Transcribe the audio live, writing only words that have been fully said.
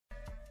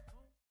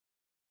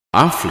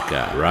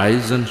Africa,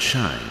 rise and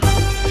shine.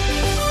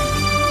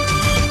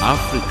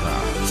 Africa,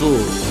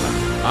 zorka.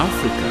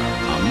 Africa,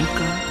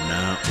 amka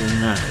na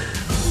ung'are.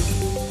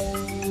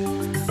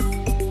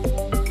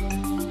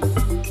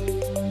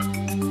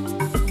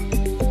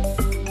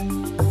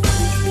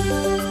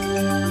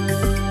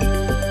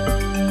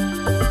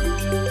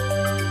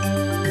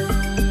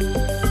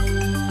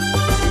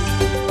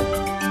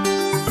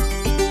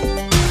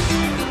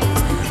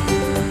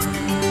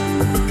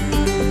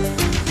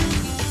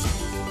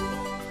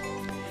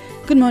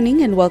 Good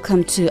morning and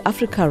welcome to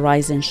Africa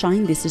Rise and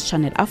Shine. This is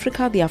Channel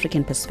Africa, the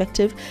African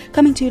perspective,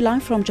 coming to you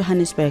live from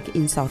Johannesburg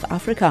in South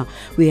Africa.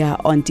 We are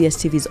on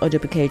DSTV's audio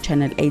bouquet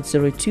channel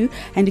 802,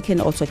 and you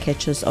can also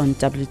catch us on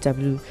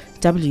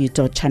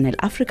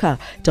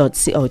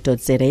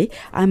www.channelafrica.co.za.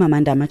 I'm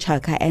Amanda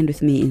Machaka, and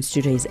with me in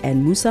studio is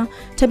Anne Musa,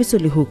 Tabiso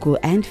Lihuku,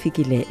 and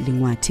Fikile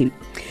Lingwati.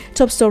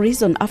 Top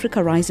stories on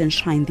Africa Rise and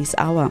Shine this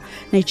hour.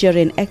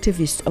 Nigerian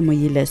activist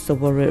Omoyile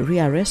Sowore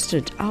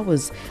rearrested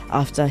hours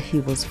after he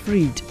was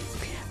freed.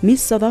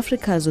 Miss South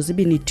Africa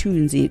Zozibini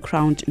Tunzi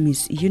crowned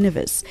Miss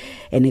Universe.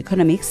 In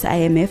economics,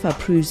 IMF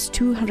approves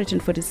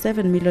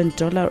 $247 million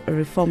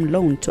reform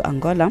loan to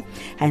Angola.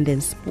 And in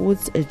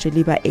sports,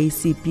 Joliba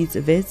AC beats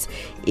Vets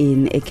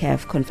in a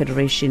CAF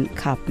Confederation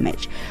Cup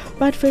match.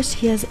 But first,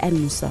 here's Anne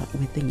Musa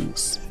with the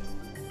news.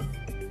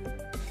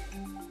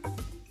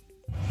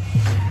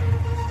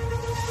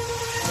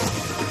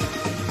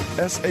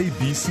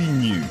 SABC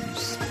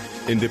News,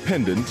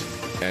 independent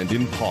and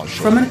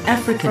impartial. From an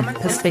African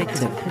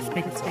perspective.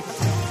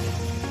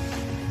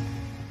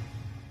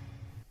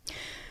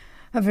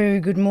 A very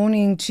good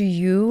morning to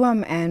you.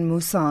 I'm Anne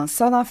Musa.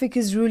 South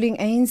Africa's ruling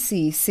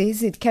ANC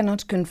says it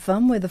cannot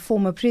confirm whether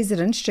former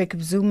President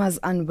Jacob Zuma is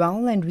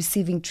unwell and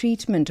receiving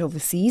treatment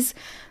overseas.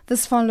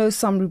 This follows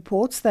some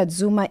reports that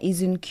Zuma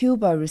is in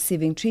Cuba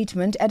receiving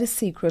treatment at a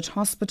secret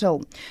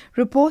hospital.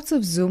 Reports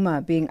of Zuma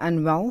being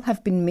unwell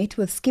have been met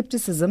with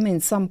skepticism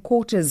in some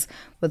quarters,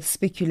 with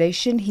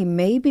speculation he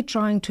may be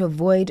trying to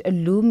avoid a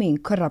looming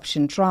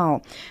corruption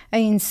trial.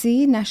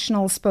 ANC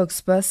national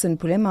spokesperson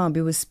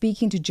Pulemabi was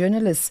speaking to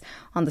journalists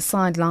on the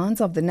sidelines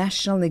of the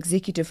National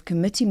Executive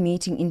Committee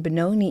meeting in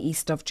Benoni,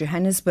 east of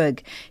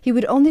Johannesburg. He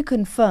would only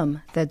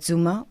confirm that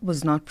Zuma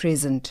was not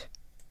present.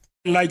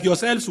 Like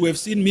yourselves, we have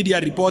seen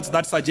media reports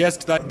that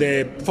suggest that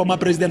the former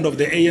president of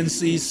the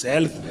ANC's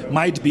health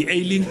might be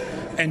ailing.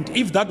 And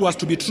if that was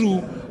to be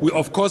true, we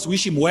of course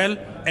wish him well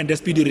and a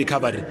speedy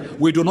recovery.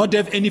 We do not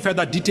have any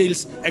further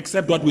details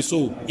except what we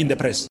saw in the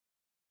press.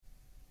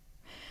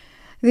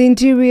 The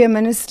Interior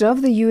Minister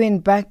of the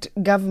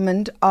UN-backed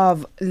government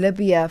of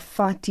Libya,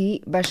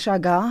 Fathi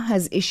Bashagha,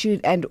 has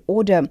issued an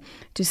order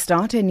to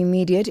start an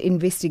immediate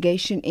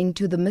investigation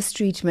into the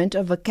mistreatment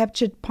of a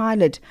captured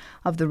pilot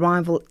of the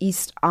rival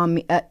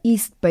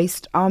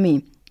East-based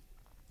army.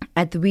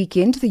 At the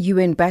weekend, the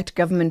UN-backed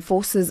government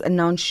forces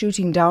announced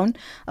shooting down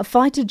a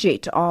fighter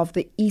jet of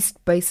the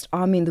East-based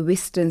army in the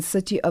western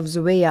city of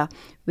Zawiya,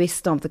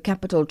 west of the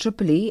capital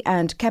Tripoli,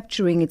 and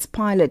capturing its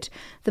pilot.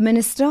 The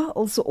minister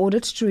also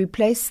ordered to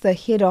replace the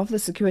head of the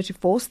security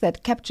force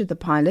that captured the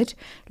pilot.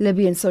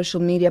 Libyan social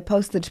media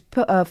posted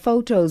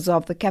photos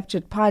of the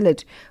captured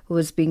pilot, who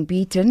was being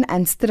beaten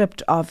and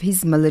stripped of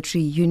his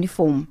military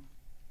uniform.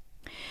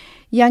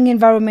 Young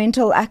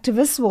environmental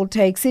activists will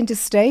take center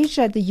stage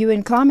at the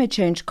UN Climate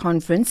Change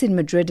Conference in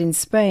Madrid in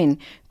Spain.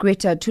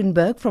 Greta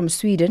Thunberg from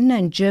Sweden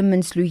and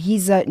German's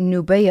Luisa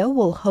Neubauer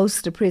will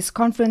host a press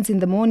conference in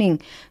the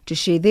morning to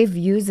share their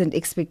views and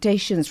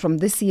expectations from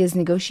this year's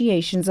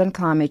negotiations on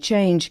climate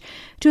change.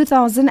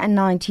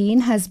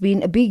 2019 has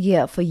been a big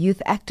year for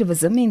youth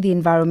activism in the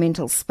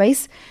environmental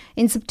space.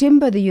 In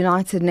September, the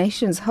United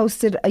Nations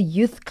hosted a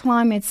Youth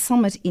Climate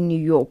Summit in New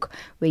York,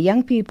 where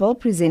young people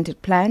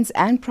presented plans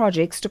and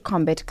projects to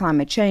combat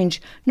climate change.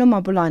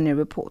 Noma Bulane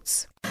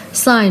reports.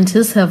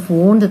 Scientists have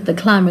warned that the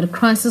climate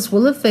crisis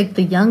will affect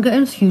the younger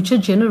and future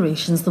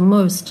generations the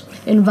most.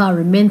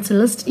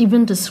 Environmentalists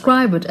even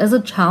describe it as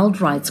a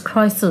child rights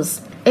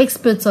crisis.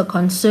 Experts are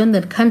concerned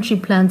that country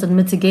plans on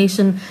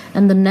mitigation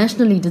and the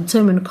nationally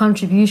determined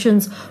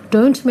contributions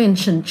don't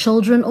mention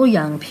children or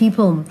young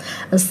people.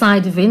 A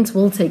side event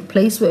will take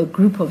place where a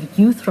group of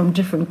youth from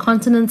different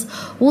continents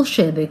will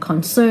share their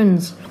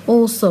concerns.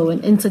 Also, an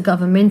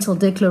intergovernmental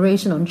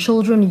declaration on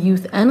children,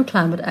 youth and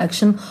climate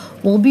action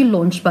will be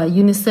launched by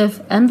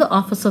UNICEF and the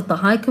Office of the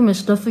High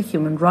Commissioner for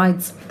Human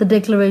Rights. The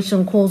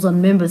declaration calls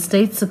on member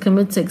states to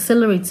commit to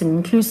accelerating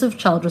inclusive,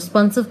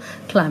 child-responsive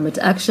climate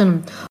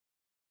action.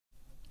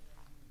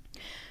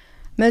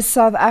 Miss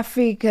South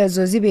Africa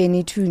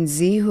Zozibini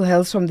Tunzi, who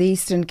hails from the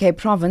Eastern Cape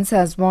Province,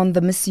 has won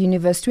the Miss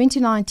Universe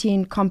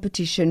 2019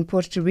 competition.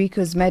 Puerto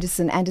Rico's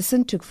Madison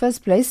Anderson took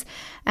first place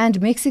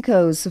and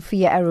Mexico's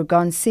Sofia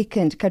Aragon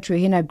second.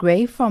 Katrina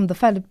Gray from the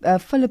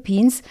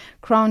Philippines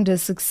crowned a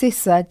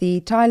successor at the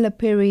Tyler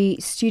Perry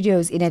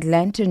Studios in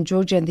Atlanta,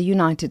 Georgia in the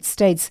United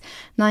States.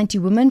 90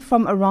 women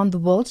from around the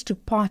world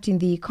took part in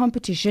the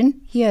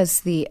competition. Here's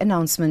the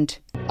announcement.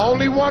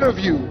 Only one of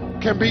you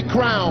can be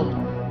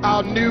crowned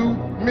our new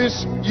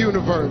Miss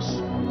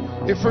Universe.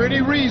 If for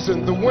any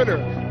reason the winner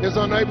is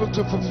unable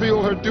to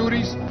fulfill her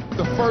duties,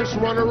 the first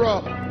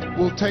runner-up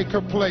will take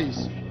her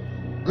place.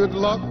 Good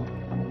luck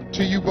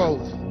to you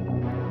both.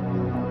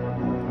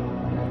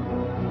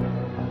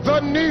 The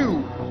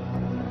new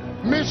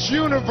Miss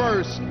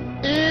Universe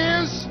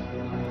is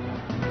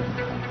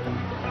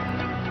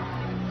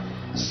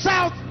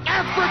South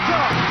Africa!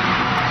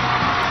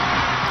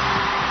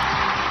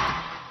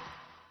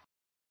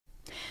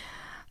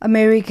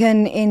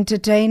 American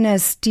entertainer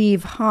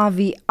Steve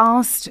Harvey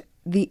asked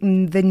the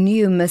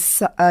new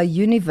Miss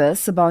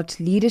Universe about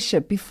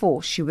leadership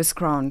before she was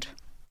crowned.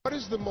 What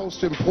is the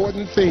most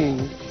important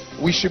thing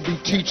we should be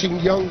teaching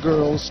young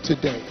girls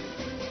today?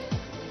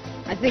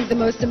 I think the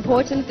most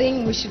important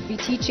thing we should be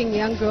teaching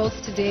young girls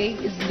today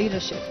is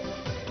leadership.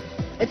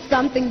 It's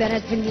something that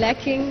has been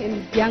lacking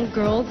in young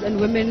girls and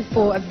women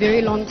for a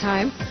very long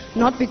time,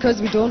 not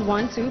because we don't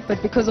want to,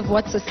 but because of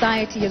what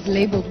society has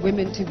labeled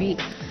women to be.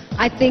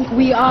 I think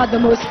we are the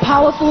most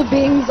powerful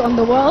beings on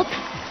the world,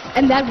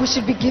 and that we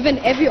should be given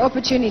every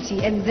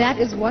opportunity, and that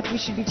is what we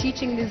should be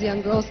teaching these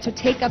young girls, to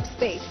take up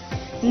space.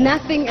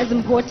 Nothing as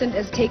important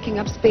as taking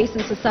up space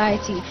in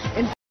society.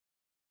 And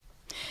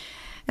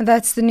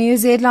that's the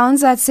news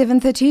headlines at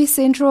 7:30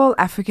 Central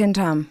African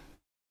Time.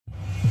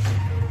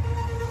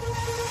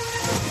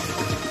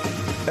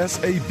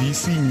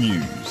 SABC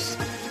News,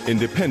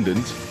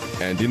 independent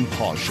and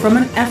impartial. From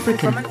an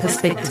African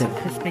perspective.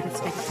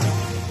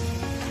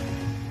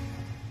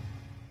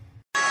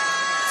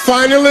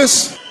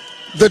 Finalists,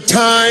 the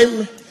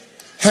time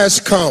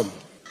has come.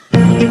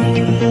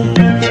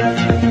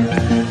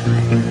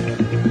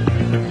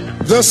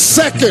 The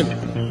second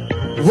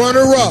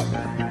runner-up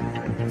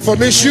for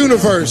Miss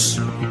Universe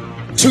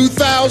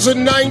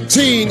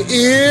 2019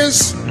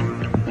 is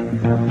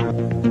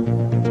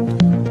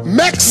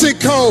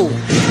Mexico.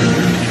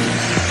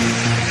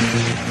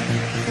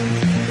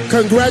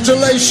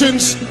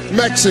 Congratulations,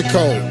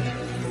 Mexico.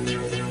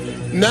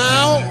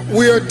 Now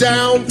we are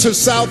down to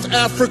South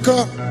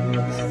Africa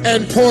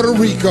and Puerto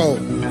Rico.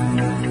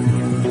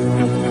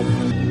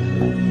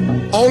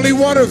 Only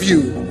one of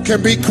you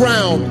can be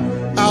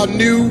crowned our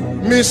new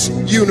Miss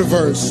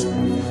Universe.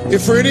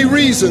 If for any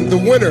reason the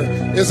winner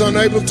is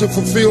unable to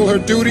fulfill her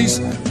duties,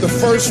 the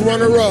first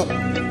runner-up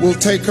will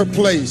take her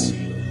place.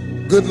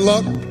 Good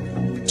luck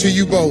to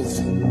you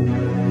both.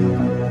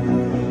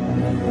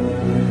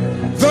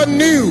 The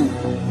new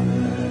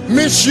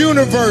Miss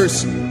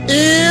Universe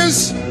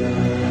is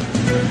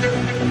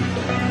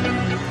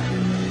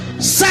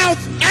South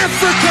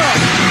Africa!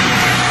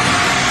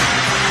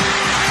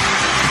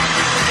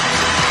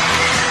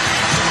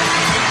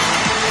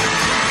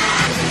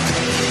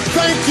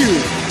 Thank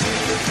you.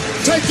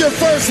 Take your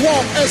first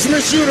walk as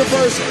Miss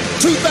Universe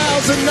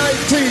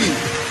 2019.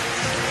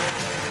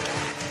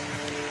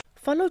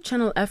 Follow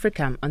Channel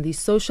Africa on these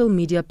social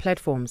media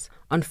platforms.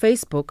 On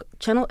Facebook,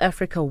 Channel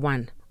Africa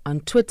 1. On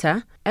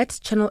Twitter,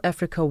 @Channel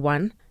Africa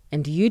 1.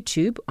 And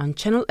YouTube on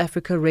Channel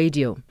Africa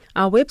Radio.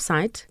 Our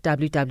website,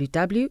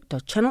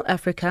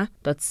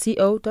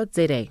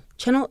 www.channelafrica.co.za.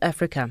 Channel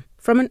Africa,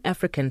 from an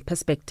African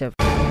perspective.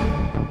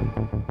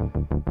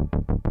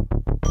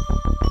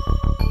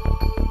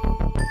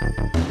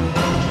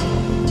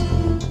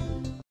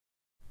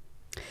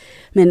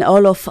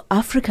 All of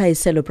Africa is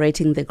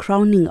celebrating the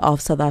crowning of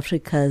South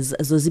Africa's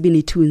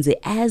Zozibini Tunze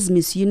as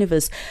Miss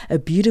Universe, a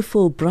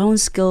beautiful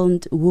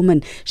brown-skinned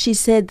woman. She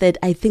said that,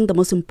 I think the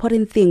most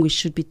important thing we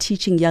should be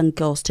teaching young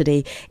girls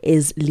today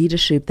is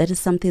leadership. That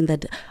is something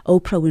that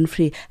Oprah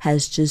Winfrey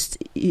has just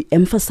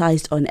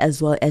emphasized on,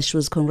 as well as she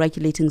was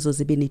congratulating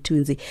Zozibini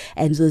Tunze.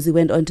 And Zozi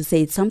went on to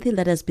say it's something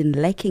that has been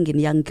lacking in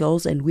young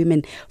girls and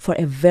women for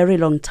a very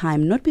long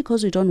time, not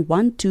because we don't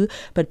want to,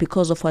 but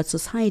because of what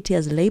society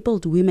has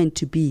labeled women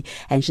to be.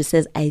 And she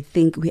says, I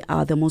think we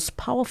are the most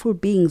powerful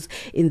beings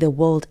in the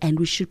world and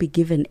we should be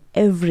given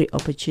every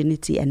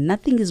opportunity. And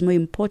nothing is more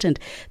important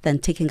than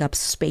taking up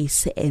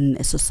space in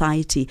a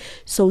society.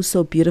 So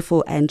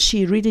beautiful. And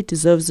she really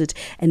deserves it.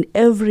 And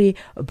every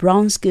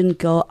brown-skinned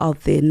girl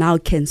out there now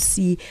can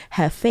see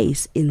her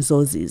face in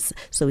Zozi's.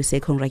 So we say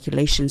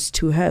congratulations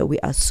to her. We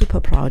are super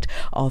proud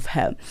of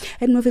her.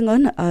 And moving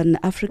on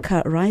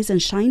Africa Rise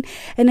and Shine,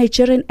 a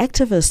Nigerian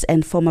activist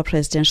and former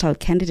presidential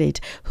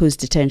candidate whose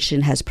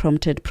detention has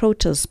prompted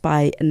protests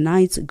by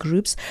Knights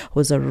groups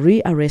was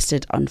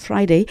rearrested on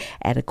Friday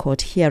at a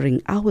court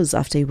hearing hours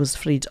after he was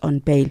freed on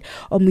bail.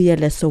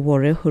 Omuyele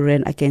Sowore, who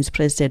ran against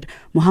President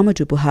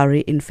Muhammadu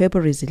Buhari in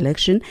February's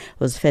election,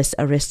 was first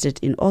arrested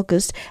in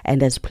August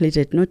and has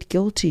pleaded not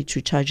guilty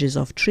to charges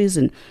of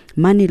treason,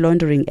 money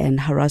laundering and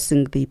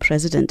harassing the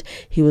president.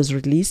 He was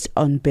released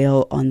on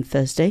bail on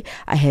Thursday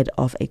ahead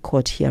of a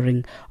court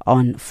hearing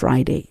on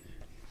Friday.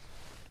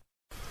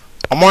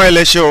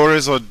 Omuyele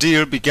Sowore's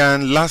ordeal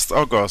began last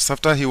August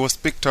after he was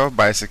picked up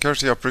by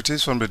security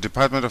operatives from the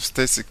Department of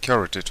State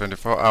Security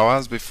 24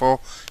 hours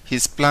before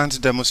his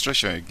planned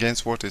demonstration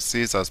against what he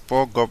sees as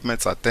poor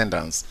government's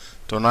attendance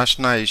to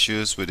national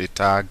issues with the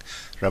tag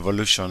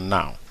Revolution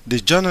Now. The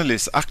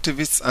journalist,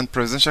 activist and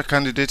presidential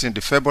candidate in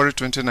the February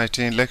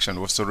 2019 election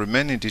was to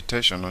remain in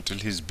detention until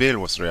his bail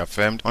was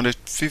reaffirmed on the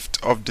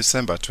 5th of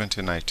December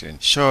 2019.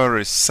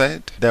 Sowore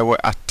said there were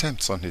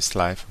attempts on his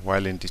life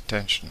while in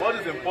detention. What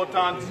is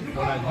important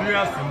for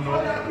Nigerians to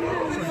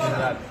know is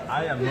that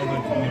I am not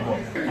going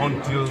to give up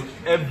until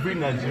every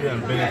Nigerian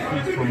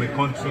benefits from a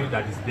country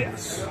that is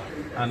theirs.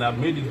 And I've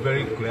made it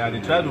very clear. They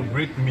tried to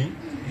break me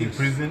in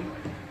prison.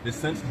 They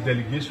sent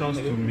delegations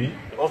to me,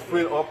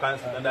 offering all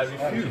kinds, and I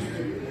refused.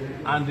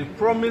 And they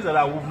promised that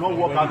I would not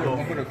walk out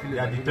of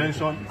their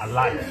detention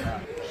alive.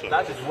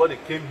 That is what they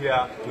came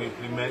here to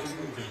implement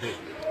today.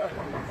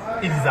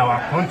 It is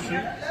our country,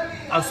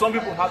 and some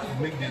people have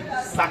to make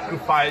the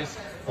sacrifice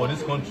for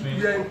this country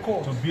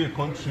to be a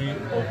country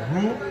of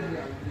rule,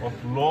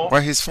 of law.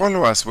 While his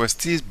followers were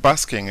still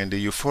basking in the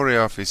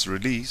euphoria of his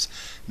release,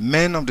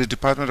 men of the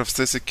Department of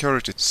State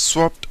Security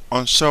swapped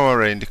on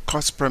Sowore in the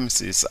court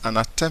premises and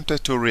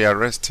attempted to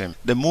rearrest him.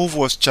 The move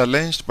was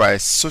challenged by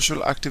social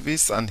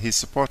activists and his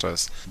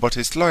supporters, but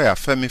his lawyer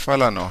Femi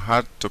Falana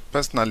had to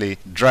personally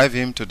drive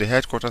him to the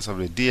headquarters of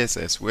the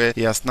DSS, where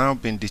he has now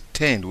been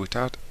detained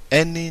without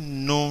any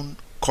known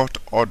court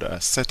order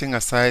setting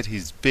aside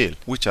his bail,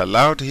 which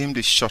allowed him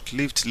the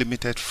short-lived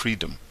limited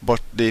freedom. But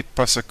the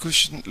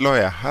prosecution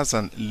lawyer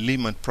Hassan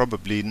Liman,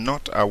 probably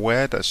not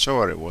aware that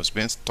Sowore was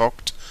being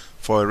stalked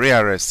for a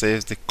rearrest,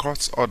 says the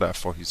court's order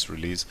for his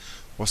release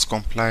was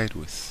complied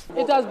with.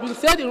 It has been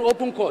said in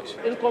open court,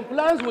 in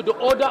compliance with the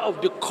order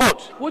of the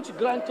court, which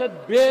granted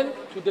bail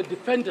to the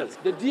defendants,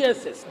 the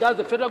DSS, that's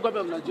the Federal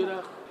Government of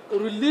Nigeria,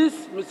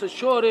 released Mr.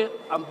 Sowore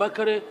and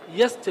Bakare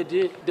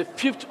yesterday, the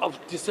 5th of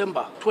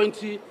December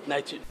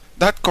 2019.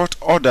 That court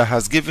order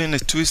has given a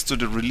twist to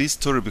the release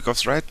story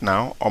because right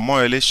now,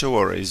 Omoyele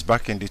Sowore is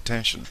back in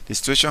detention. The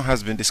situation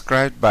has been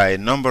described by a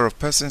number of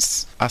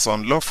persons as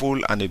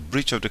unlawful and a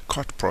breach of the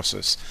court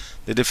process.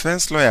 The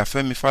defense lawyer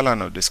Femi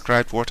Falana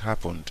described what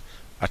happened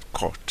at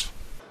court.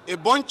 A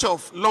bunch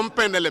of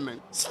lumpen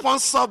elements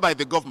sponsored by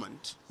the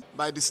government,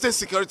 by the State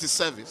Security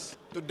Service,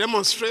 to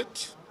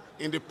demonstrate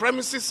in the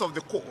premises of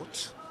the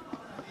court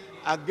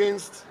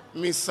against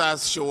Mrs.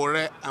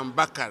 Sowore and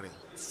Bakare.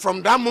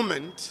 From that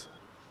moment,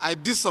 I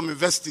did some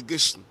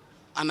investigation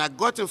and I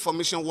got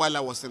information while I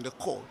was in the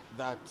court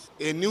that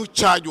a new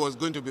charge was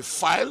going to be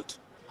filed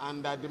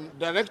and that the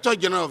Director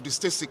General of the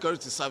State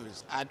Security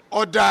Service had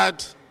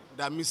ordered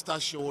that Mr.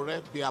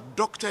 Sowore be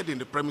abducted in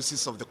the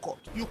premises of the court.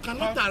 You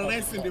cannot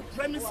arrest in the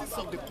premises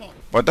of the court.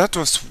 But that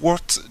was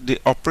what the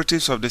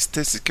operatives of the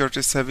State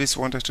Security Service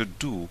wanted to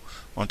do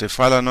until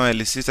Falana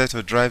elicited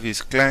to drive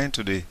his client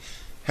to the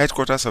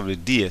headquarters of the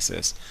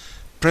DSS.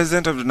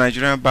 President of the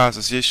Nigerian Bar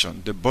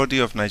Association, the body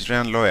of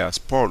Nigerian lawyers,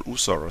 Paul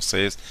Usoro,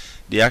 says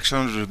the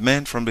action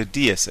remained from the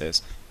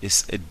DSS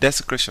is a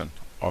desecration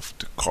of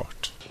the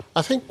court.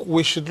 I think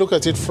we should look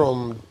at it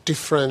from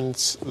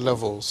different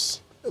levels.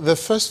 The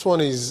first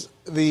one is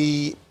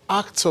the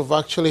act of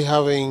actually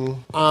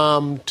having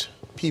armed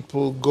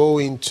people go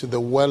into the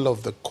well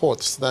of the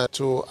courts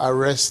to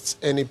arrest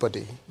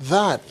anybody.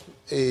 That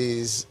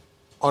is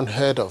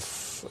unheard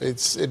of.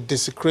 It's a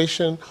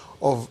desecration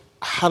of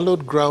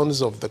hallowed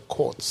grounds of the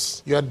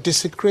courts. You are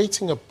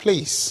desecrating a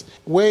place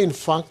where, in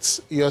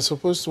fact, you are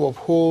supposed to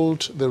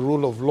uphold the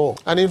rule of law.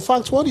 And in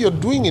fact, what you're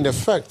doing in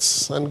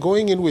effect and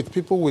going in with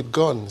people with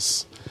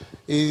guns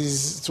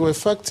is to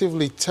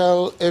effectively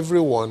tell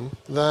everyone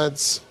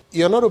that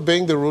you're not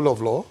obeying the rule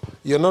of law,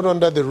 you're not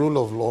under the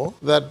rule of law,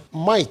 that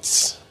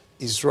might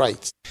is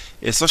right.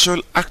 A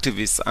social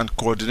activist and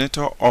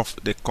coordinator of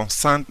the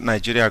Concerned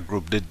Nigeria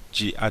Group,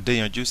 Deji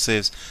Adeyanju,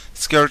 says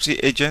security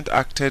agent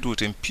acted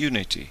with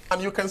impunity.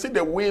 And you can see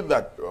the way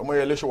that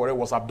Omoyele Sowore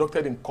was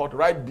abducted in court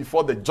right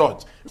before the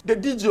judge. The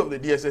DG of the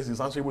DSS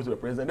is answerable to the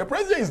president. The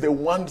president is the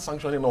one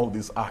sanctioning all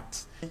these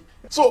acts.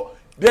 So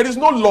there is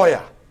no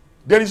lawyer,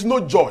 there is no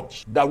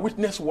judge that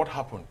witnessed what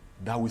happened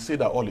that will say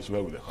that all is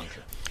well with the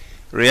country.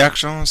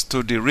 Reactions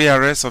to the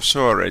rearrest of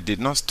Sowore did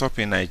not stop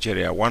in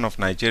Nigeria. One of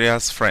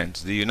Nigeria's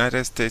friends, the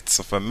United States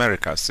of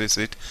America, sees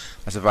it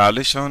as a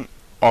violation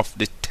of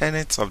the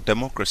tenets of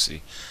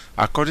democracy.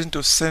 According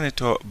to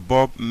Senator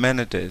Bob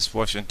Menendez,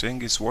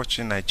 Washington is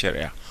watching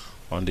Nigeria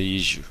on the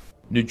issue.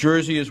 New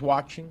Jersey is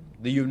watching,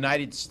 the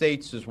United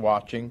States is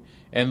watching,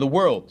 and the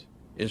world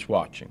is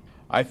watching.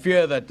 I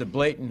fear that the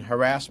blatant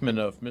harassment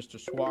of Mr.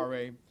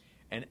 Sowore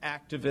and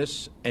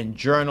activists and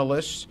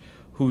journalists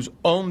whose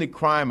only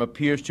crime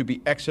appears to be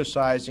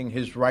exercising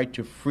his right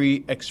to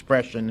free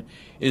expression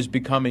is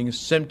becoming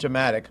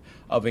symptomatic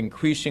of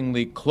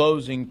increasingly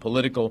closing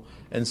political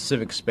and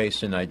civic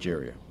space in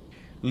Nigeria,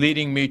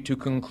 leading me to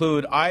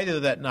conclude either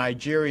that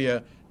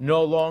Nigeria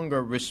no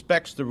longer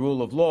respects the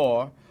rule of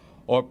law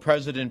or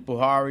President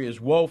Buhari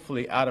is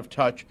woefully out of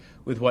touch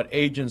with what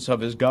agents of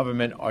his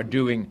government are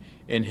doing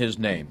in his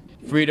name.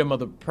 Freedom of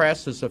the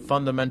press is a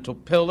fundamental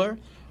pillar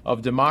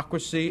of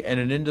democracy and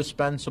an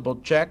indispensable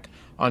check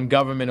on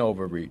government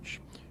overreach.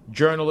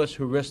 Journalists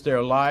who risk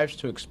their lives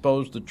to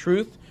expose the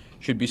truth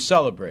should be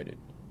celebrated,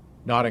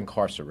 not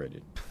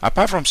incarcerated.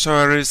 Apart from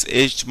Sowore's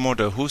aged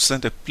mother, who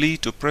sent a plea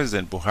to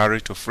President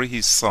Buhari to free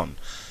his son,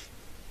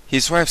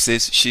 His wife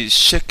says she is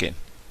shaken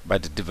by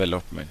the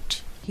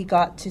development. He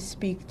got to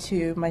speak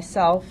to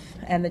myself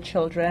and the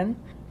children.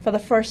 For the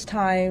first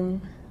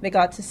time, they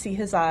got to see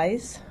his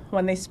eyes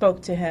when they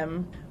spoke to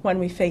him, when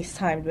we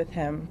FaceTimed with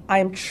him. I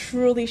am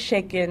truly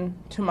shaken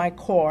to my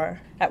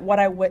core at what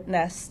I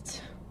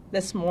witnessed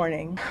this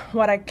morning,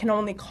 what I can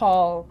only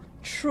call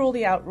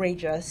truly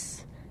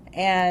outrageous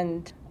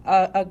and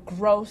a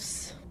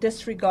gross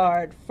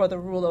disregard for the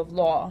rule of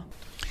law.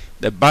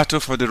 The battle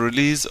for the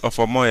release of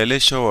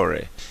Omoyele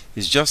Sowore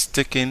is just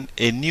taking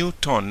a new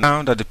turn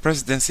now that the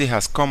presidency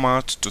has come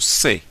out to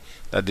say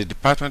that the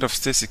Department of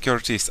State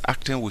Security is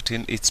acting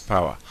within its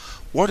power.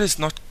 What is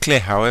not clear,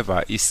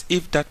 however, is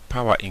if that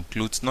power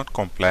includes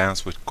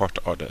non-compliance with court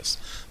orders.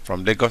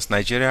 From Lagos,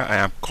 Nigeria, I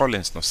am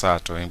Collins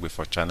Nosato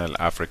for Channel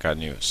Africa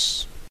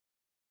News.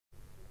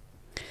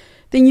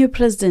 The new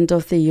president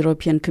of the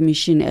European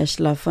Commission,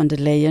 Ursula von der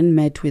Leyen,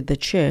 met with the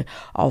chair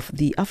of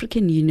the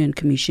African Union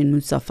Commission,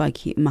 Moussa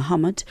Faki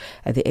Mahamat,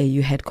 at the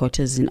AU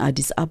headquarters in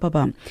Addis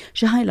Ababa.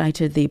 She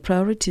highlighted the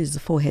priorities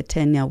for her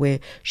tenure, where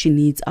she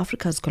needs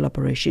Africa's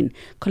collaboration.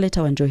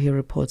 Coletta Wanjohi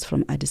reports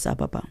from Addis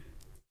Ababa.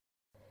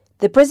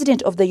 The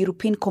president of the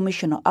European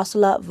Commission,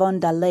 Ursula von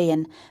der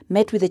Leyen,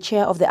 met with the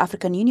chair of the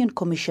African Union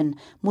Commission,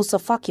 Moussa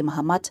Faki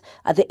Mahamat,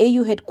 at the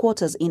AU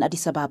headquarters in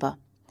Addis Ababa.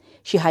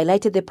 She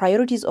highlighted the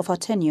priorities of her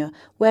tenure,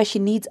 where she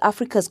needs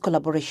Africa's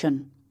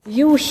collaboration.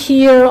 You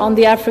here on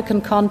the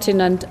African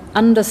continent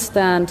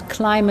understand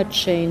climate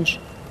change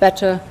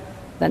better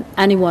than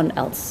anyone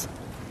else.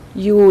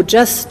 You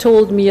just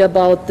told me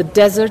about the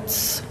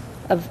deserts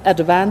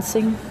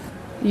advancing.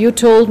 You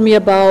told me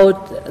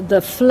about the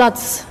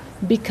floods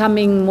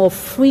becoming more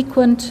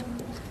frequent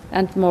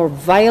and more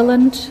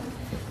violent.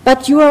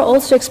 But you are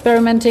also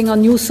experimenting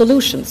on new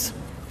solutions,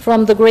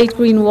 from the Great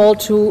Green Wall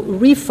to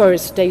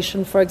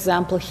reforestation, for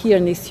example, here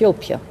in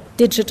Ethiopia.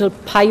 Digital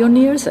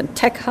pioneers and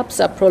tech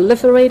hubs are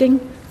proliferating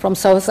from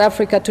South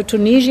Africa to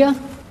Tunisia,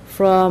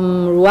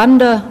 from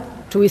Rwanda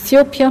to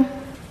Ethiopia.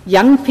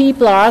 Young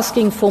people are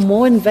asking for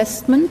more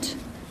investment,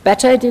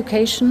 better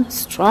education,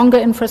 stronger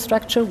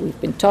infrastructure.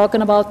 We've been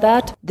talking about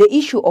that. The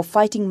issue of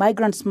fighting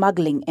migrant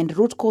smuggling and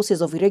root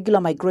causes of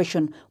irregular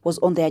migration was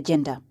on the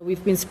agenda.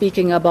 We've been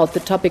speaking about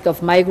the topic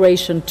of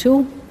migration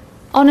too.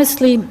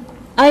 Honestly,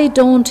 I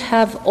don't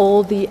have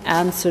all the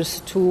answers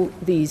to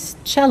these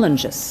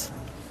challenges,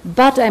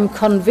 but I'm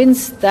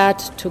convinced that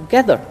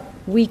together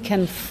we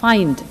can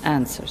find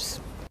answers.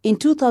 In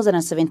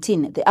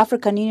 2017, the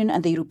African Union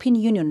and the European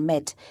Union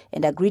met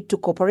and agreed to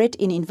cooperate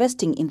in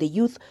investing in the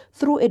youth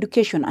through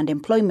education and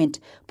employment,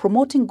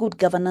 promoting good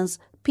governance,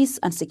 peace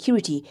and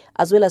security,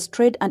 as well as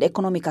trade and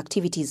economic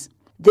activities.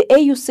 The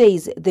AU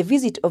says the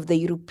visit of the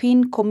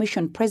European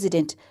Commission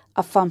President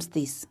affirms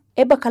this.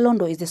 Eba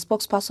Kalondo is the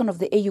spokesperson of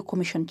the AU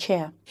Commission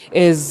Chair.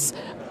 Is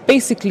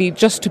basically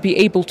just to be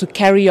able to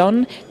carry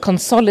on,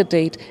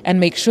 consolidate, and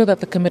make sure that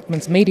the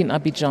commitments made in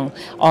Abidjan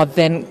are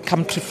then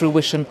come to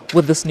fruition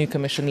with this new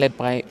commission led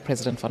by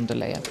President von der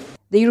Leyen.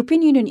 The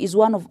European Union is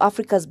one of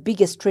Africa's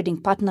biggest trading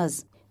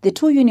partners. The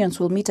two unions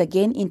will meet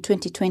again in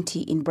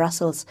 2020 in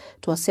Brussels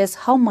to assess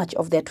how much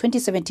of their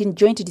 2017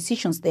 joint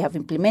decisions they have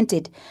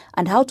implemented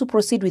and how to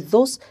proceed with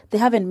those they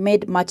haven't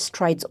made much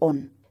strides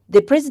on.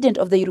 The president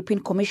of the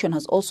European Commission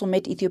has also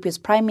met Ethiopia's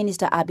Prime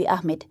Minister Abiy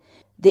Ahmed.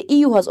 The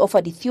EU has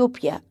offered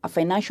Ethiopia a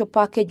financial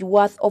package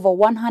worth over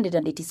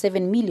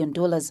 $187 million.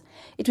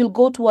 It will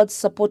go towards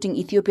supporting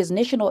Ethiopia's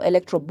National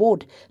Electoral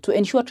Board to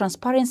ensure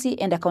transparency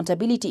and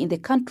accountability in the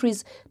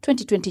country's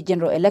 2020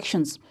 general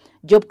elections,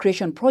 job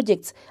creation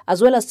projects,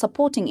 as well as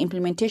supporting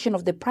implementation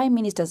of the Prime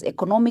Minister's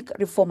economic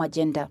reform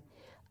agenda.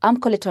 I'm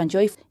Coletta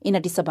Wanjohi in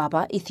Addis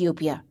Ababa,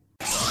 Ethiopia.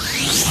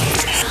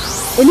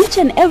 In each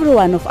and every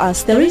one of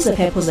us, there is a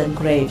purpose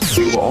engraved.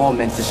 We were all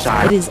meant to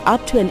shine. It is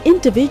up to an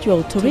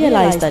individual to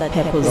realize that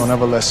purpose. Don't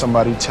ever let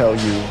somebody tell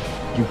you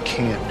you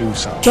can't do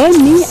something.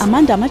 Join me,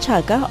 Amanda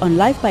Machaga, on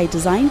Life by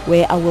Design,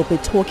 where I will be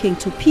talking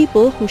to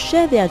people who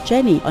share their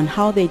journey on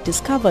how they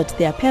discovered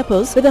their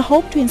purpose with the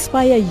hope to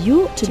inspire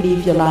you to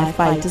live your life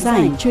by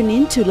design. Tune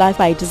in to Life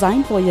by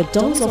Design for your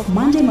dose of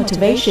Monday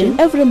motivation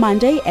every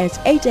Monday at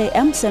 8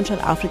 a.m. Central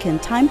African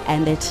Time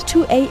and at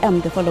 2 a.m.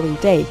 the following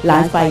day.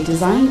 Life by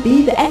Design,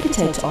 be the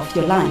architect of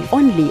your life.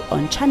 Only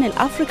on Channel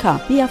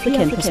Africa, the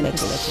African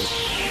Perspective.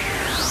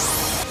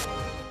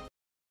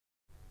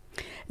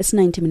 It's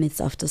 90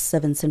 minutes after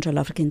 7 Central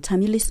African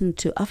Time. You listen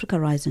to Africa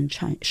Rise and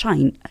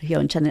Shine here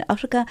on Channel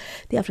Africa,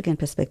 the African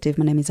Perspective.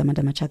 My name is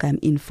Amanda Machaga. I'm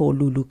in for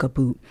Lulu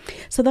Kabu.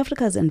 South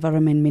Africa's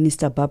Environment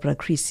Minister Barbara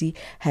Creecy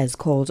has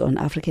called on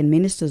African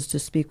ministers to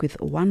speak with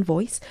one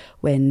voice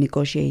when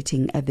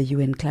negotiating at the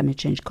UN Climate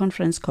Change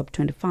Conference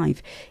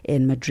COP25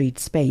 in Madrid,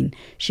 Spain.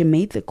 She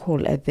made the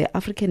call at the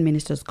African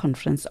Ministers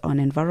Conference on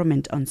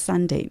Environment on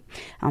Sunday.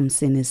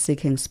 AMSIN is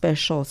seeking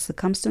special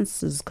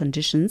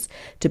conditions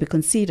to be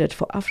considered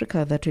for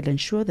Africa that that will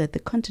ensure that the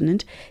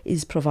continent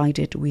is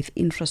provided with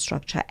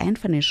infrastructure and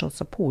financial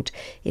support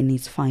in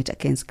its fight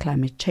against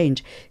climate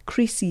change.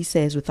 Creasy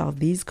says without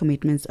these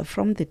commitments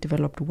from the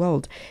developed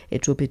world,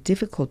 it will be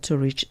difficult to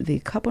reach the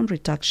carbon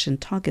reduction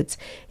targets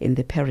in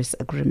the Paris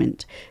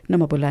Agreement.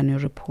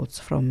 Nomabulani reports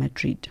from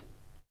Madrid.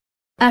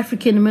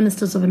 African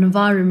ministers of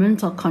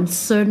environment are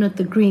concerned that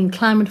the Green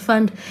Climate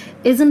Fund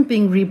isn't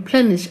being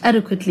replenished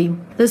adequately.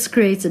 This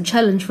creates a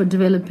challenge for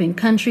developing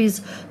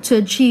countries to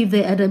achieve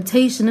their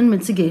adaptation and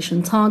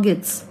mitigation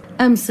targets.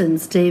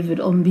 AMSON's David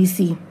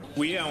Ombisi.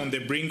 We are on the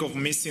brink of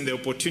missing the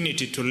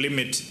opportunity to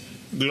limit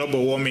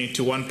global warming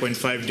to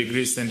 1.5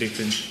 degrees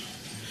centigrade.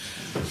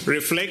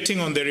 Reflecting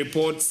on the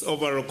report's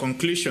overall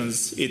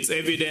conclusions, it's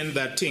evident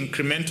that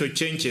incremental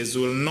changes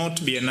will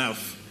not be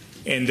enough,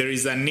 and there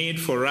is a need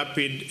for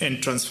rapid and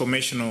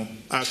transformational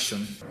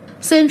action.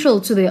 Central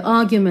to their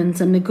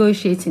arguments and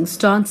negotiating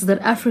stance is that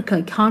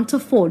Africa can't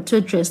afford to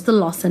address the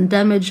loss and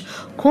damage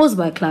caused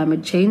by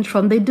climate change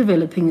from their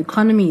developing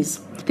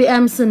economies. The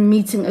AMSON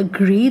meeting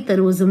agreed that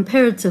it was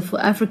imperative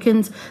for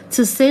Africans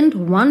to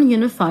send one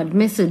unified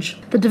message.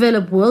 The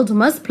developed world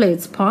must play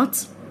its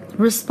part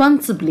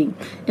responsibly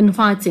in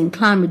fighting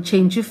climate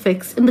change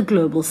effects in the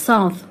global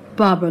south.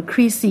 Barbara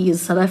Creasy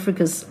is South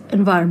Africa's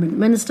Environment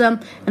Minister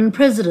and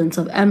President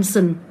of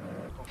AMSON.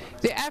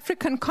 The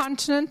African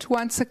continent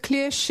wants a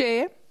clear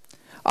share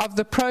of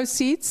the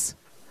proceeds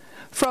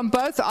from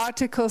both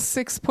Articles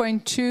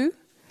 6.2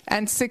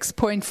 and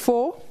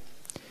 6.4,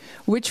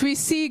 which we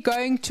see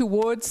going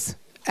towards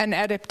an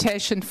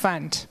adaptation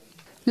fund.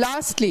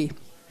 Lastly,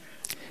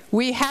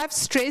 we have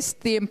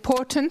stressed the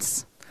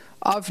importance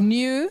of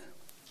new,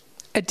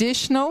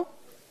 additional,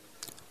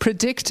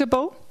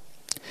 predictable,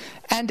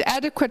 and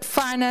adequate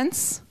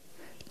finance,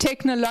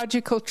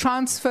 technological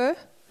transfer,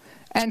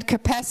 and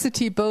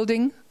capacity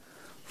building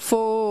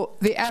for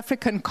the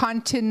African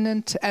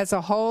continent as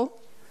a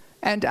whole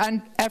and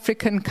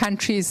African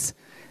countries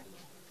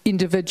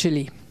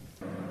individually.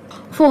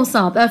 For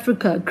South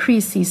Africa,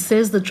 Creasy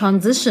says the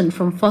transition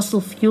from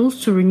fossil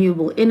fuels to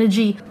renewable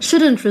energy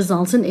shouldn't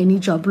result in any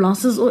job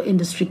losses or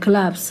industry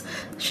collapse.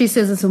 She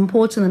says it's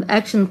important that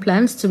action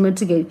plans to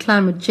mitigate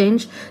climate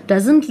change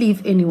doesn't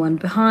leave anyone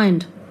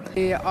behind.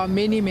 There are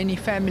many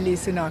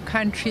families in our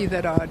country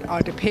that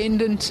are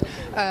dependent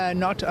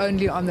not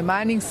only on the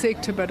mining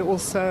sector but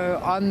also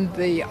on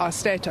our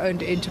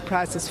state-owned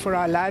enterprises for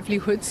our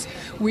livelihoods.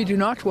 We do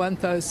not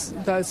want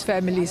those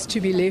families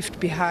to be left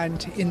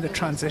behind in the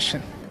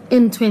transition.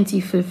 In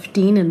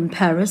 2015 in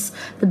Paris,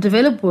 the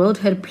developed world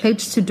had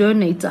pledged to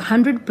donate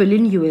 $100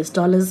 billion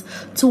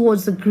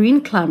towards the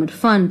Green Climate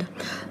Fund.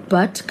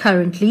 But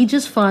currently,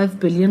 just $5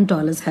 billion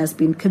has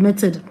been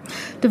committed.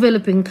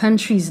 Developing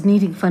countries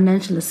needing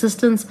financial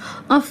assistance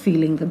are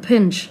feeling the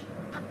pinch.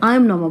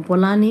 I'm Noma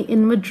Bolani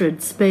in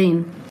Madrid,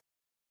 Spain.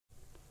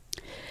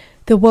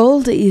 The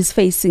world is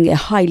facing a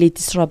highly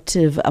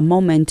disruptive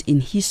moment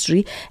in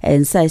history,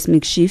 and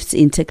seismic shifts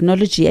in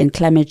technology and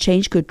climate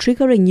change could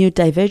trigger a new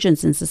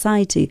divergence in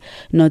society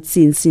not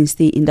seen since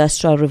the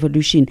Industrial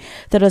Revolution.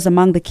 That was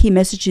among the key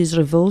messages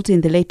revealed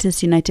in the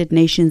latest United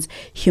Nations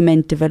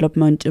Human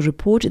Development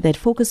Report that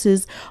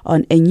focuses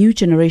on a new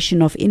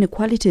generation of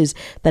inequalities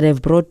that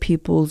have brought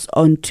peoples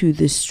onto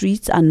the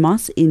streets en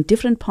masse in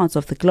different parts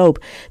of the globe.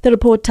 The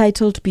report,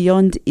 titled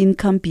Beyond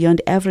Income,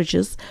 Beyond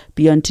Averages,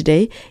 Beyond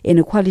Today,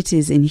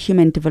 Inequalities in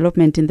Human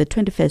Development in the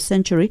 21st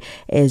Century,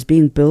 is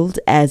being built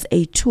as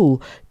a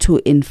tool to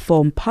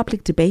inform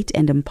public debate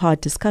and empower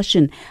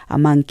discussion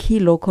among key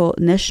local,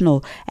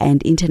 national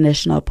and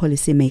international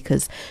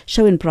policymakers.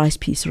 Sharon Bryce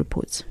Peace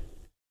reports.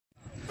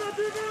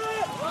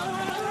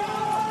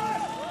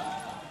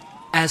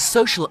 As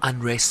social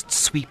unrest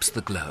sweeps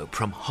the globe,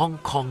 from Hong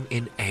Kong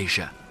in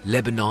Asia,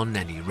 Lebanon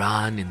and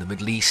Iran in the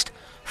Middle East,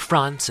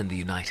 France and the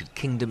United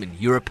Kingdom in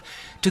Europe,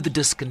 to the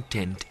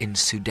discontent in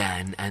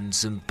Sudan and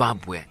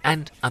Zimbabwe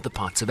and other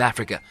parts of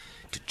Africa,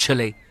 to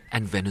Chile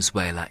and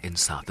Venezuela in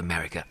South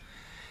America.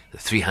 The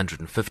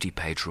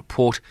 350-page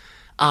report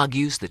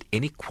argues that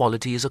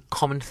inequality is a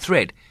common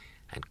thread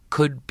and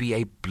could be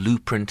a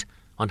blueprint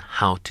on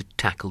how to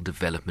tackle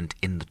development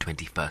in the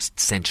 21st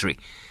century.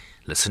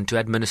 Listen to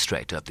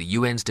Administrator of the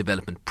UN's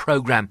Development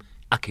Programme,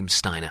 Achim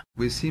Steiner.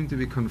 We seem to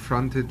be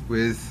confronted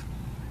with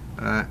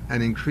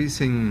an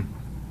increasing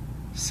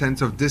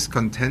sense of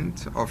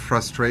discontent, of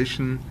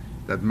frustration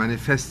that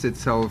manifests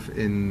itself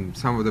in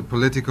some of the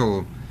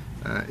political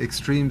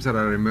extremes that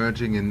are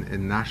emerging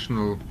in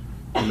national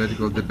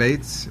political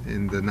debates,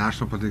 in the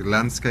national political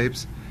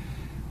landscapes,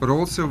 but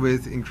also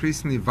with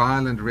increasingly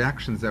violent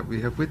reactions that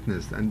we have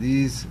witnessed. And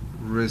these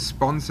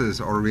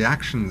responses or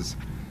reactions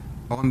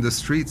on the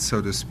streets,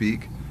 so to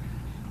speak,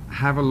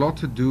 have a lot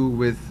to do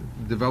with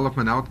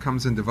development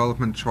outcomes and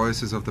development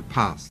choices of the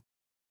past.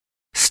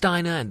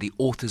 Steiner and the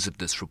authors of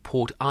this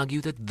report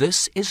argue that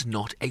this is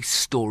not a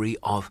story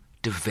of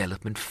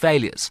development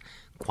failures.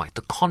 Quite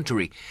the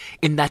contrary,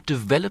 in that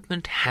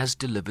development has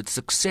delivered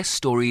success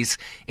stories,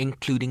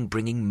 including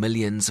bringing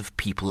millions of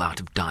people out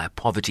of dire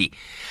poverty.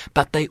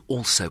 But they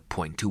also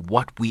point to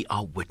what we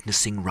are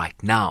witnessing right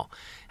now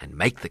and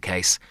make the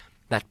case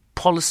that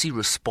policy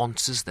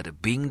responses that are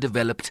being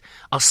developed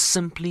are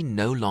simply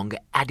no longer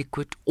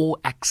adequate or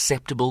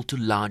acceptable to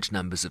large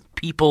numbers of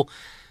people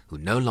who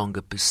no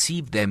longer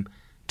perceive them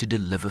to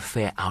deliver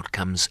fair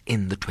outcomes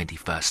in the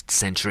 21st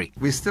century.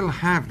 We still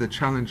have the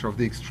challenge of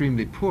the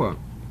extremely poor,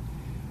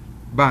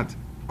 but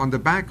on the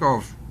back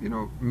of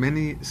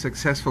many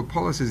successful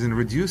policies in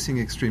reducing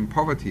extreme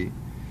poverty,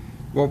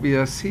 what we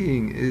are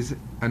seeing is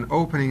an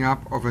opening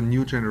up of a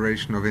new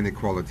generation of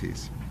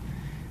inequalities.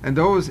 And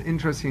those,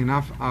 interesting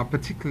enough, are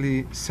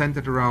particularly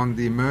centered around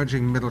the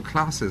emerging middle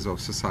classes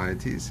of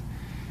societies,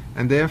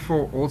 and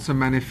therefore also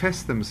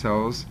manifest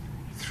themselves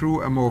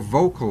through a more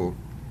vocal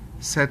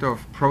set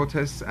of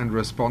protests and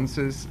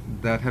responses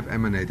that have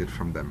emanated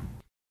from them.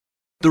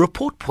 The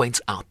report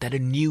points out that a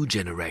new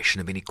generation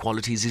of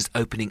inequalities is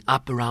opening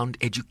up around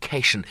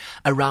education,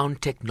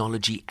 around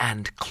technology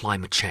and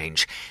climate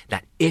change,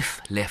 that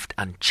if left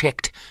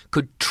unchecked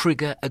could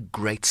trigger a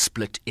great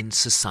split in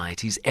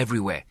societies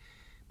everywhere.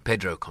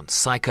 Pedro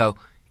Conseco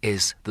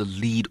is the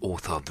lead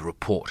author of the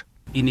report.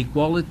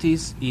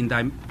 Inequalities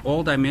in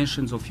all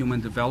dimensions of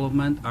human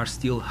development are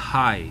still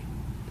high.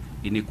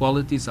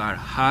 Inequalities are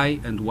high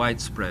and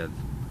widespread.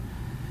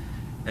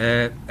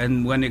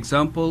 And one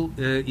example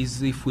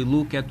is if we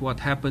look at what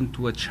happened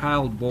to a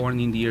child born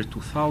in the year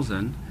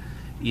 2000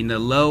 in a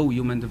low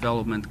human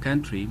development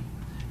country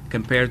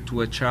compared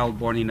to a child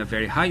born in a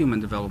very high human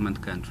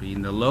development country.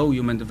 In a low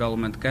human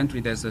development country,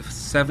 there's a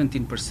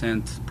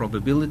 17%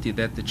 probability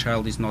that the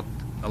child is not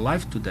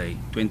alive today,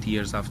 20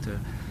 years after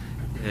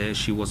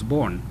she was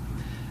born.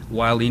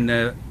 While in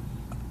a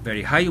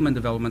very high human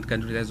development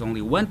country, there's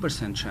only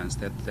 1% chance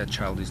that that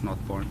child is not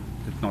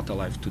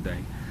alive today.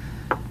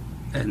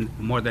 And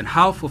more than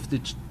half of the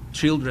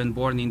children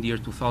born in the year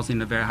 2000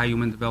 in a very high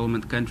human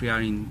development country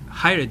are in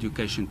higher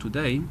education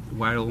today,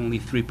 while only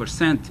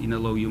 3% in a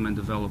low human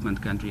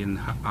development country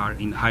are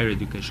in higher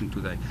education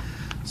today.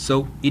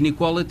 So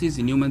inequalities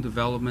in human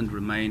development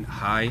remain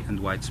high and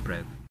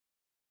widespread.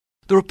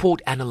 The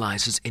report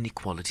analyzes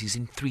inequalities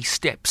in 3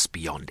 steps: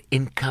 beyond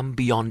income,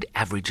 beyond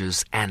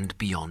averages, and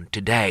beyond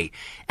today.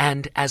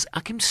 And as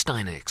Achim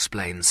Steiner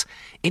explains,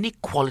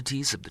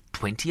 inequalities of the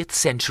 20th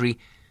century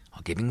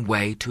are giving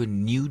way to a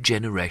new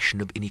generation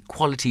of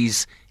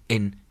inequalities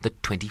in the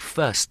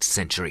 21st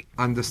century.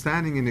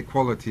 Understanding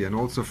inequality and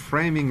also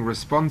framing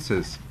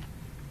responses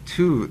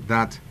to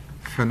that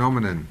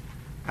phenomenon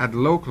at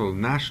local,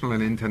 national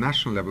and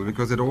international level,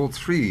 because at all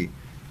 3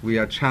 we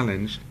are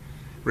challenged,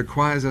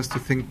 requires us to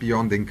think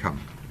beyond income.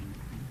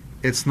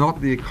 It's not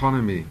the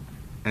economy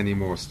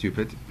anymore,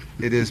 stupid.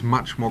 It is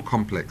much more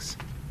complex.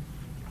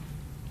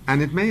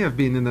 And it may have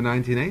been in the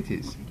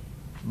 1980s,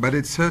 but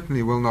it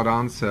certainly will not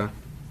answer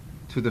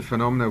to the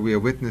phenomena we are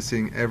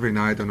witnessing every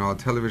night on our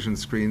television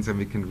screens and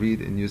we can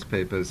read in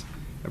newspapers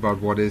about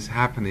what is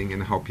happening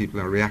and how people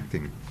are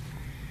reacting.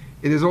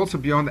 It is also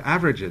beyond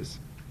averages,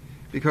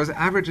 because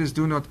averages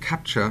do not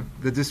capture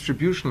the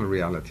distributional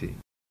reality.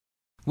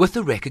 With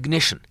the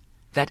recognition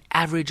that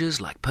averages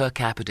like per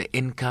capita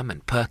income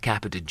and per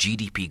capita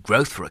GDP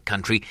growth for a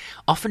country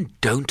often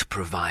don't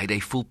provide a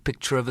full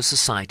picture of a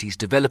society's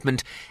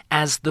development,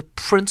 as the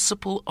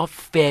principle of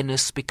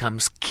fairness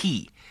becomes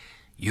key,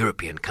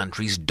 European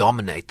countries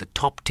dominate the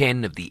top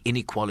 10 of the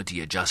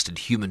Inequality-Adjusted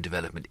Human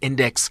Development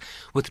Index,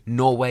 with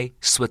Norway,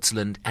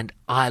 Switzerland and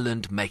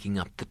Ireland making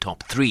up the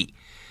top 3.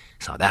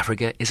 South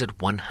Africa is at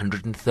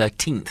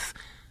 113th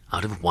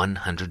out of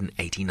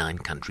 189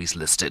 countries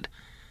listed.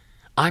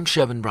 I'm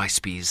Sherwin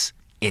Bryce-Pease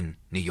in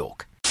New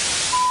York.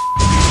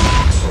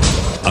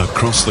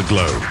 Across the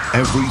globe,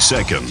 every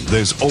second,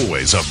 there's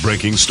always a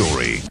breaking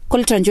story.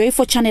 Coletta Njoe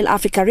for Channel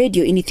Africa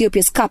Radio in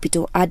Ethiopia's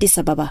capital, Addis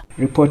Ababa.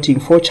 Reporting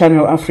for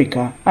Channel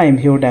Africa, I am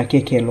Hilda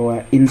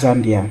Kekeloa in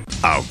Zambia.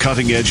 Our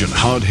cutting-edge and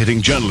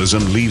hard-hitting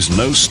journalism leaves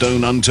no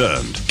stone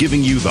unturned,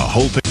 giving you the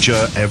whole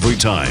picture every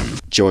time.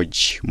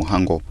 George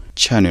Muhango,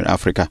 Channel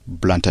Africa,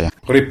 Blantyre.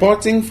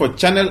 Reporting for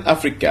Channel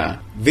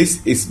Africa,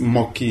 this is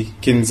Moki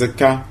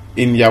Kinzeka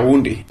in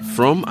Yaoundé.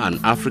 From an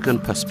African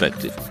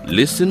perspective,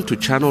 listen to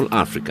Channel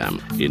Africa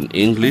in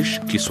English,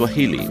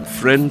 Kiswahili,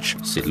 French,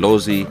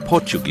 Silozi,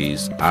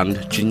 Portuguese, and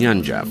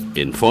Chinyanja,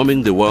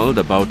 informing the world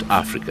about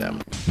Africa.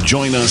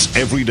 Join us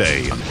every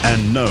day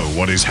and know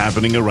what is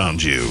happening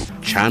around you.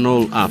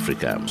 Channel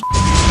Africa.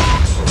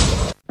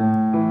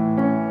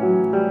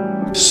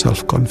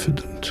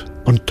 Self-confident,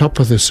 on top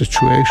of the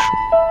situation,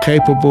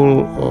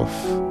 capable of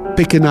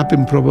picking up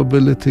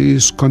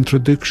improbabilities,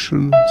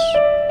 contradictions.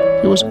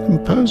 He was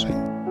imposing.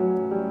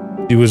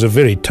 He was a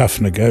very tough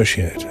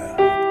negotiator.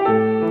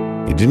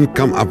 He didn't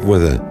come up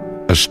with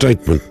a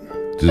statement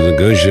to the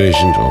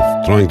negotiations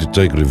of trying to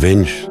take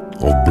revenge,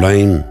 of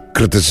blame,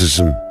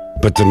 criticism,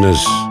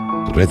 bitterness,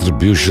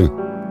 retribution.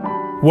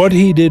 What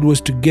he did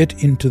was to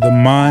get into the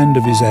mind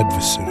of his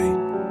adversary.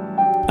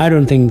 I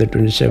don't think the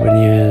 27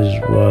 years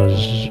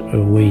was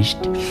a waste.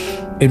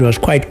 It was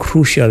quite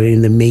crucial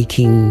in the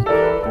making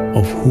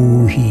of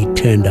who he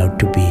turned out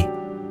to be.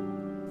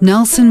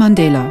 Nelson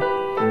Mandela,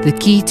 the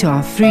key to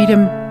our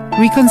freedom,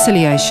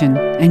 reconciliation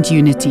and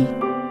unity.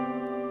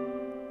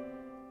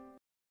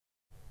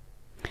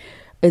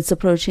 It's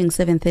approaching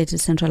 7:30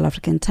 Central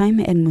African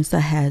Time, and Musa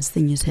has the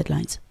news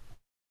headlines.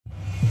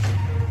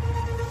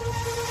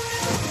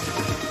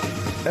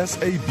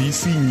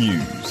 SABC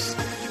News,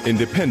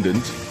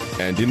 independent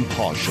and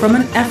impartial. From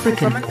an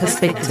African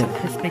perspective.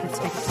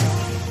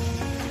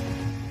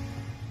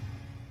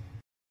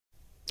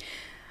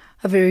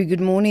 A very good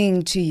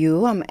morning to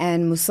you. I'm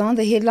Anne Musan.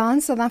 The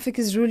headline: South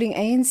Africa's ruling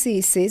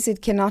ANC says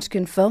it cannot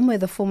confirm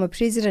whether former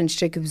President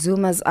Jacob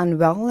Zuma is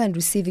unwell and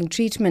receiving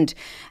treatment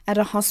at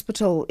a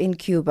hospital in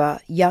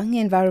Cuba. Young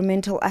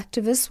environmental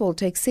activists will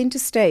take centre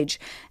stage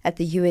at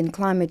the UN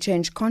Climate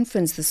Change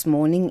Conference this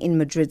morning in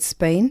Madrid,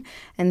 Spain.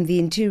 And the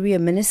Interior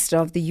Minister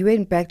of the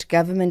UN-backed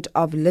government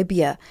of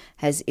Libya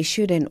has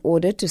issued an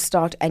order to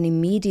start an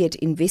immediate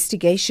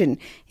investigation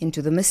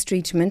into the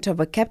mistreatment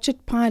of a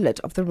captured pilot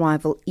of the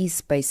rival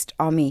East-based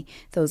army.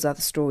 Those are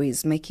the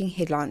stories making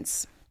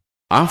headlines.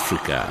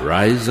 Africa,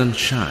 rise and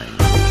shine.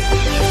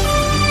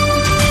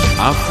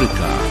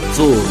 Africa,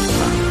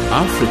 zorka.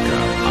 Africa,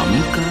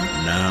 amka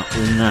na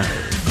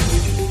ung'are.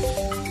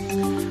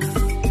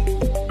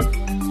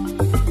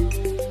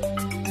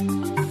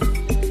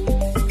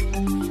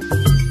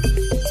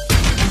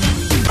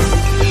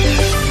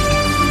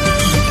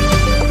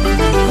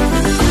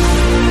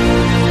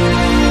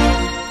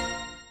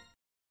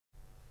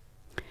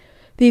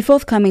 The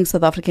forthcoming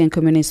South African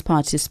Communist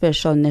Party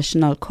Special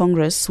National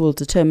Congress will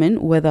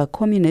determine whether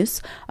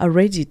communists are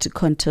ready to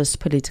contest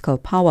political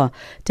power.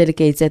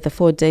 Delegates at the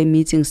 4-day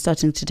meeting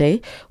starting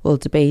today will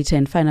debate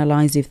and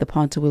finalize if the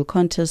party will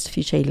contest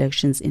future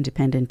elections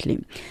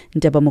independently.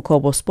 Ndeba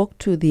Mukobo spoke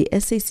to the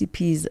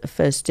SACP's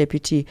First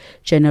Deputy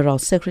General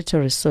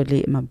Secretary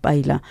Solly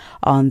Mabaila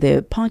on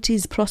the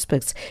party's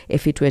prospects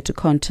if it were to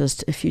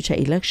contest future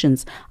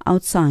elections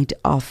outside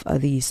of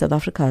the South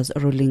Africa's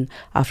ruling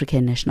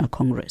African National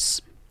Congress.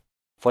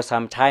 For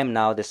some time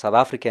now, the South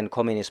African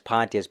Communist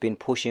Party has been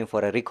pushing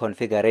for a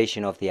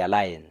reconfiguration of the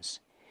alliance.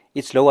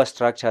 Its lower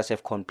structures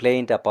have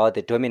complained about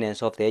the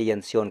dominance of the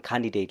ANC on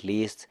candidate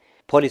lists,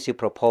 policy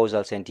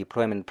proposals and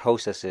deployment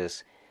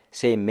processes,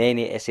 saying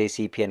many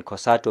SACP and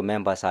COSATU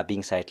members are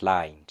being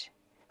sidelined.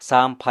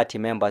 Some party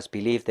members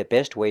believe the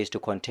best way is to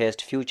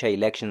contest future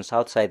elections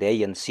outside the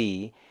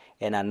ANC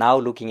and are now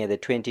looking at the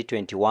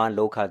 2021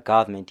 local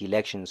government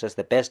elections as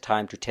the best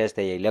time to test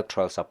their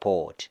electoral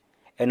support.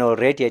 And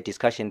already a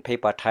discussion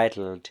paper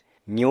titled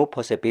New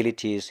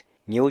Possibilities,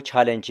 New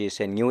Challenges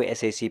and New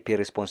SACP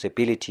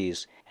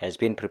Responsibilities has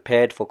been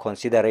prepared for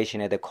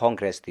consideration at the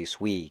Congress this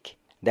week.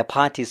 The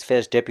party's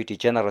First Deputy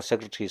General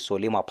Secretary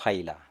Solly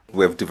Mabaila.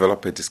 We have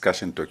developed a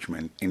discussion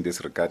document in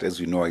this regard.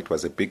 As you know, it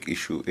was a big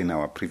issue in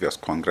our previous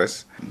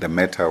Congress. The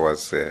matter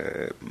was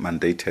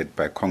mandated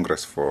by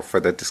Congress for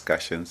further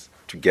discussions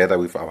together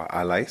with our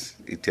allies.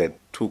 It had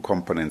two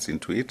components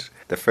into it.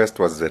 The first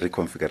was the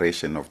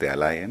reconfiguration of the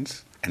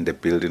alliance and the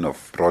building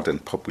of broad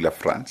and popular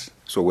fronts.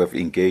 So we have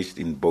engaged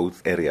in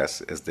both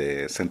areas as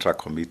the Central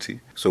Committee.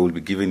 So we'll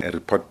be giving a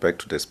report back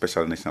to the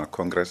Special National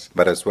Congress,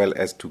 but as well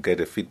as to get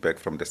a feedback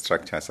from the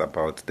structures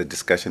about the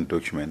discussion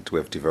document we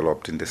have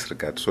developed in this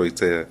regard. So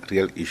it's a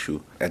real issue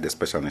at the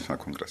Special National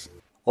Congress.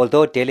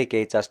 Although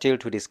delegates are still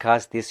to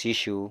discuss this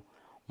issue,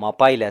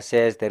 Mabaila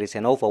says there is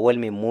an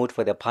overwhelming mood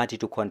for the party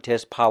to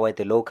contest power at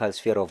the local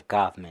sphere of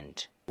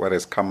government. What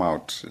has come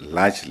out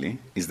largely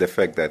is the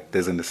fact that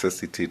there's a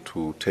necessity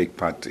to take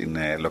part in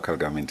local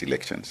government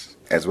elections,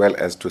 as well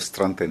as to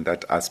strengthen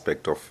that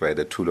aspect of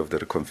the tool of the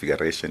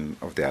reconfiguration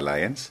of the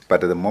alliance.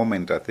 But at the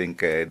moment, I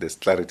think there's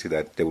clarity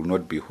that there will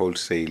not be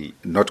wholesale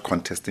not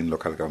contesting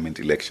local government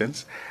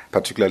elections,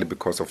 particularly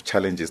because of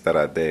challenges that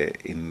are there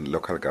in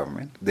local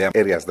government. There are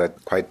areas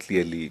that quite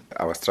clearly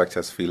our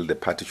structures feel the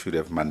party should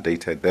have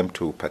mandated them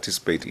to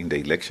participate in the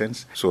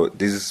elections. So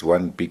this is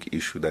one big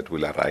issue that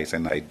will arise,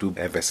 and I do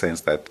have a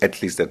sense that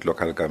at least at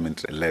local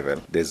government level,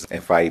 there's a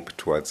vibe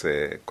towards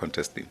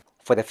contesting.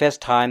 For the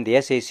first time, the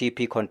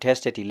SACP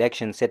contested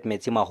elections at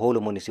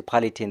Metsimaholo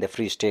municipality in the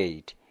Free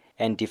State,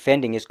 and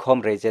defending his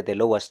comrades at the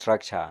lower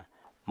structure,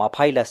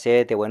 Mabaila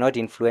said they were not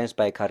influenced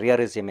by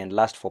careerism and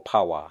lust for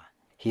power.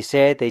 He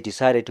said they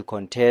decided to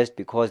contest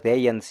because the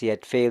ANC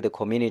had failed the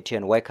community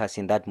and workers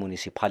in that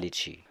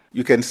municipality.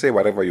 You can say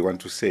whatever you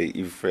want to say.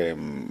 If the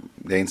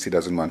ANC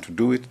doesn't want to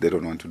do it, they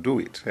don't want to do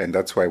it. And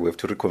that's why we have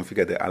to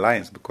reconfigure the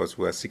alliance, because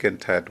we are sick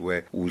and tired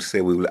where we'll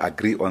say we will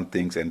agree on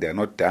things and they are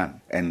not done.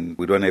 And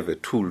we don't have a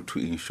tool to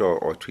ensure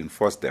or to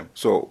enforce them.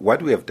 So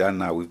what we have done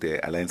now with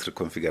the alliance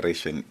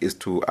reconfiguration is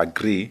to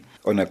agree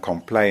on a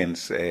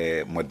compliance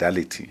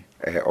modality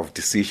of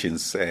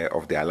decisions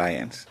of the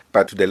alliance.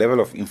 But to the level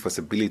of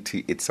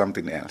enforceability, it's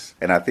something else.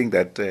 And I think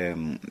that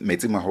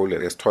Metsimaholo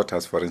has taught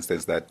us, for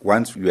instance, that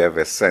once you have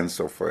a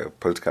sense of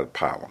political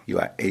power, you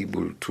are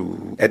able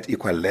to, at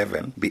equal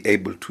level, be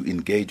able to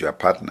engage your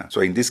partner.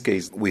 So in this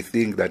case, we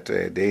think that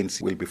the ANC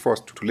will be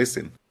forced to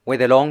listen.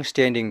 With a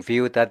long-standing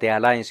view that the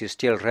alliance is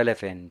still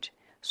relevant,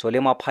 Solly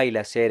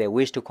Mabaila said a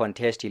wish to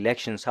contest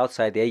elections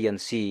outside the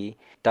ANC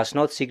does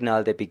not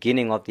signal the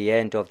beginning of the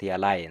end of the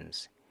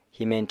alliance.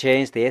 He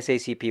maintains the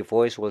SACP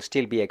voice will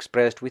still be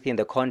expressed within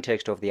the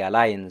context of the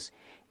alliance,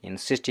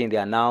 insisting they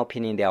are now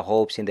pinning their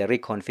hopes in the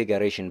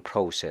reconfiguration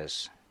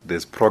process.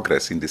 There's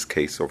progress in this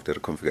case of the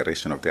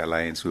reconfiguration of the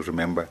alliance. You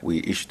remember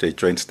we issued a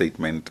joint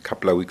statement a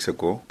couple of weeks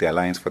ago. The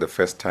alliance for the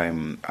first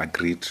time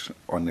agreed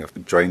on a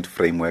joint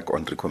framework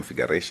on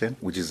reconfiguration,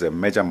 which is a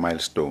major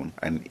milestone.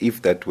 And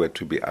if that were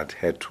to be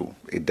adhered to,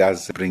 it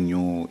does bring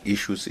new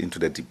issues into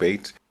the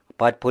debate.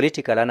 But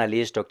political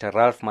analyst Dr.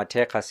 Ralph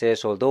Mateka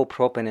says although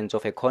proponents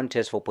of a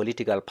contest for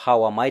political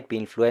power might be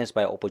influenced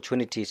by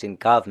opportunities in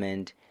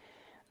government,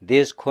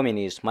 these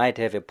communists might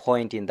have a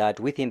point in that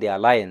within the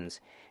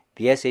alliance,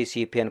 the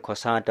SACP and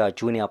COSATU are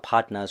junior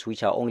partners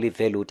which are only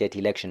valued at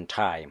election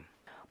time.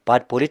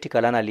 But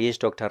political analyst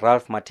Dr.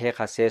 Ralph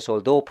Mateka says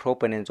although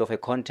proponents of a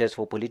contest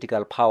for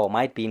political power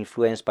might be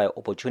influenced by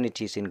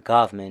opportunities in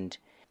government,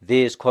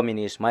 these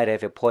communists might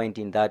have a point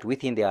in that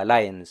within the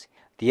alliance,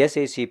 the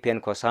SACP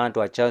and COSATU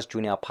are just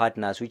junior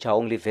partners which are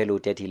only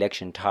valued at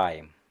election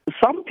time.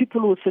 Some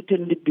people will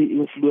certainly be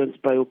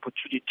influenced by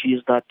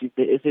opportunities that if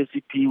the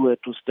SACP were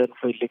to stand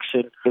for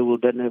election, they will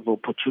then have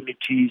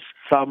opportunities.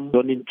 Some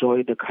don't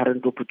enjoy the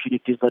current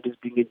opportunities that is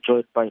being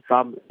enjoyed by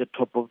some at the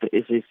top of the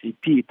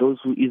SACP, those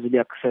who easily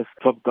access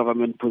top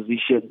government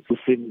positions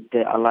within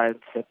the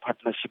alliance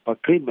partnership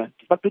agreement.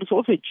 But there is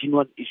also a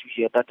genuine issue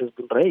here that has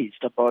been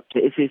raised about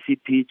the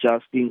SACP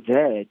just being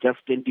there, just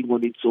standing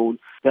on its own.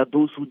 There are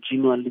those who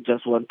genuinely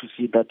just want to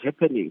see that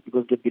happening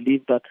because they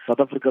believe that South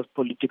Africa's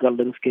political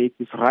landscape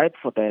is ripe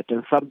for that,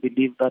 and some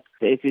believe that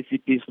the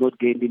SACP is not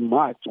gaining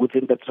much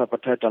within the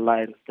tripartite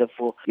alliance,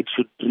 therefore it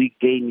should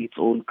regain its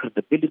own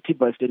credibility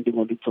by standing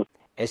on its own.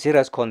 A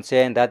serious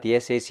concern that the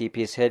SACP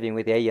is having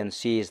with the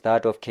ANC is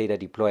that of cadre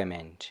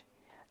deployment.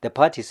 The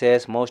party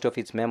says most of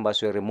its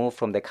members were removed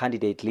from the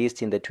candidate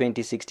list in the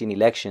 2016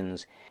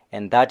 elections,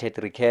 and that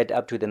had recurred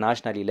up to the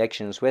national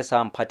elections where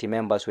some party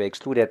members were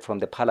excluded from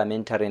the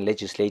parliamentary and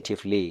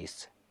legislative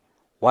lists.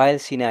 While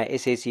senior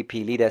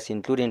SACP leaders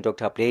including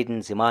Dr. Braden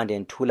Zimande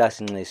and Tula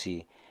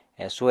Singlesi,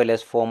 as well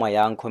as former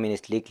Young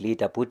Communist League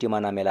leader Buti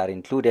Manamela are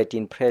included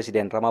in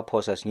President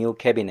Ramaphosa's new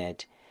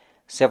cabinet,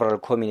 several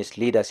communist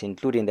leaders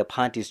including the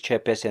party's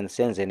chairperson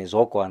Senzeni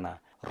Zokwana,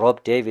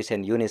 Rob Davis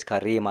and Eunice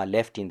Karima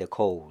left in the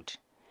cold.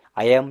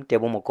 I am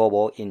Tebo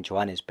Mokobo in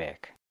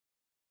Johannesburg.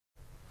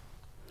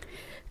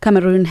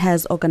 Cameroon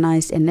has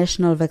organized a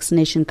national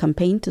vaccination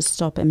campaign to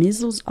stop a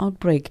measles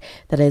outbreak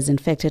that has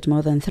infected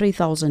more than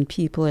 3,000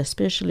 people,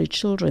 especially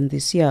children,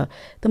 this year.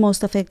 The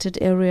most affected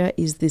area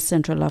is the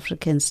Central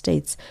African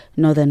state's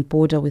northern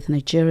border with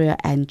Nigeria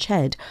and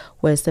Chad,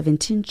 where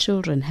 17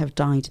 children have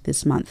died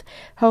this month.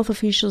 Health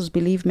officials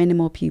believe many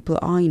more people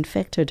are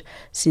infected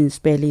since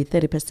barely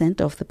 30%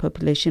 of the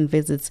population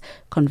visits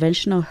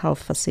conventional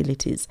health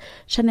facilities.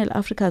 Channel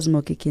Africa's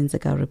Moki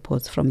Kinzeka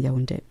reports from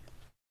Yaoundé.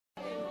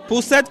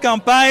 Pour cette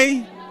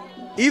campagne,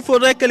 il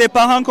faudrait que les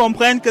parents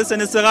comprennent que ce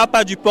ne sera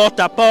pas du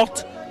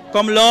porte-à-porte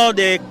comme lors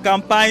des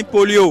campagnes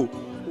polio,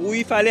 où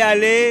il fallait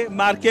aller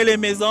marquer les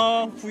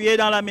maisons, fouiller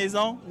dans la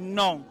maison.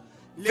 Non.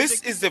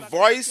 This is the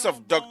voice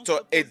of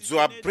Dr.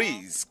 Edzua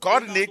Breeze,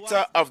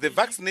 coordinator of the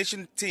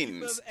vaccination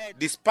teams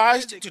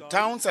dispatched to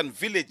towns and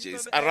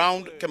villages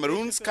around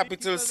Cameroon's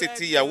capital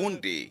city,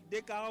 Yaoundé.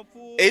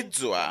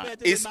 Edzua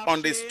is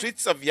on the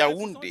streets of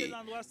Yaoundé,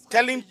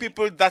 telling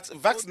people that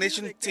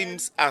vaccination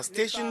teams are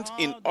stationed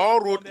in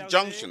all road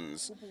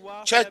junctions,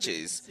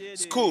 churches,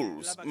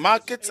 schools,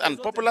 markets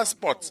and popular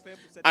spots,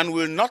 and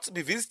will not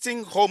be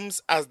visiting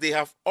homes as they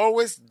have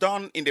always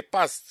done in the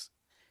past.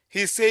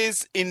 He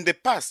says in the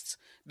past,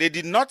 they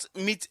did not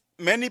meet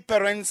many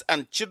parents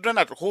and children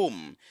at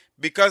home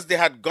because they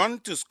had gone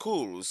to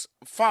schools,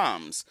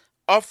 farms,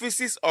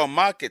 offices or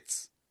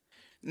markets.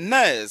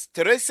 Nurse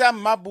Teresa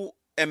Mabu,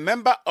 a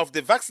member of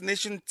the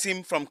vaccination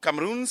team from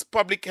Cameroon's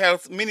Public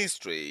Health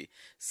Ministry,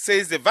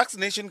 says the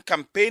vaccination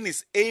campaign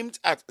is aimed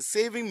at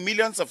saving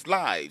millions of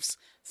lives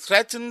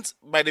threatened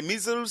by the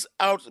measles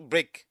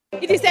outbreak.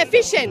 It is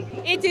efficient,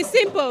 it is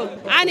simple,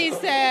 and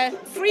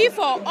it's free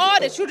for all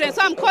the children.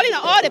 So I'm calling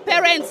on all the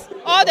parents,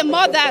 all the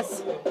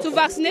mothers to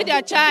vaccinate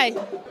their child.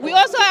 We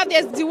also have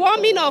this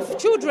deworming of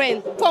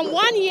children from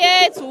 1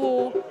 year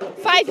to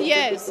 5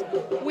 years.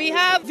 We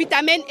have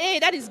vitamin A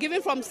that is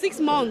given from 6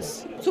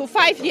 months to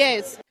 5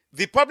 years.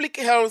 The Public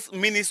Health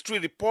Ministry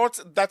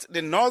reports that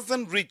the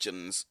northern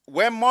regions,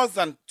 where more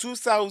than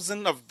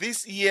 2,000 of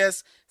this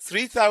year's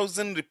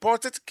 3,000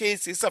 reported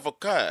cases have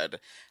occurred,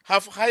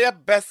 have higher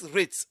birth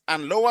rates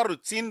and lower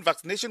routine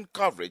vaccination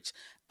coverage,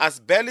 as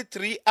barely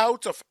 3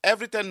 out of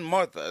every 10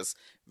 mothers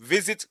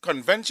visit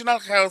conventional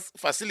health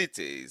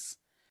facilities.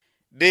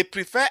 They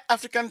prefer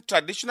African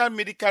traditional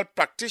medical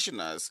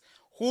practitioners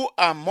who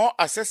are more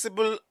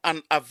accessible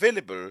and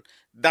available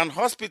than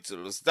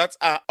hospitals that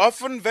are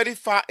often very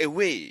far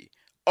away,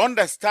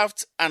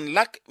 understaffed and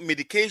lack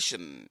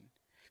medication.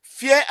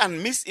 Fear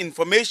and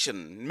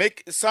misinformation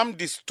make some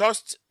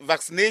distrust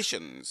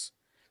vaccinations.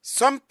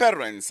 Some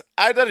parents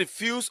either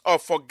refuse or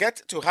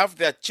forget to have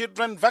their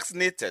children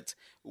vaccinated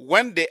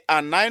when they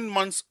are 9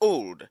 months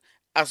old,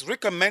 as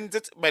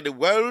recommended by the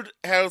World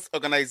Health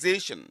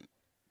Organization.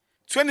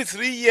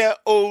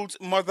 23-year-old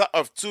mother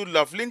of two,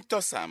 Lovelyn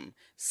Tosam,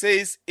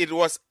 says it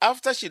was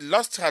after she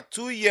lost her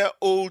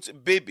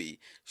 2-year-old baby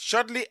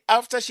shortly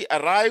after she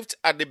arrived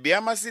at the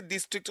Biamasi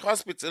District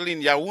Hospital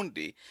in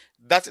Yaoundé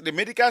that the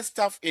medical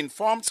staff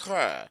informed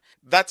her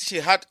that she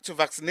had to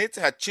vaccinate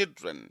her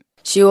children.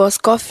 She was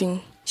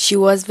coughing, she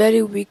was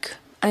very weak,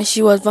 and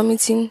she was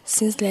vomiting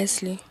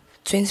ceaselessly.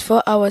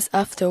 24 hours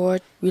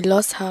afterward, we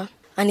lost her,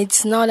 and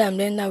it's now that I'm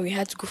learning that we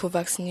had to go for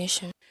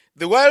vaccination.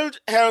 The World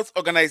Health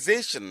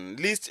Organization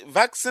lists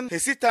vaccine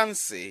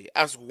hesitancy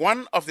as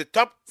one of the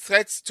top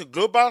threats to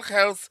global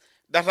health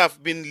that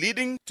have been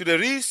leading to the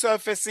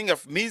resurfacing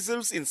of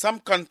measles in some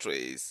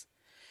countries.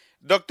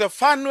 Dr.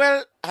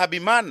 Fanuel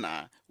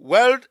Habimana,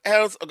 World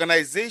Health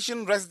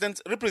Organization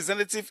resident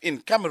representative in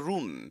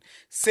Cameroon,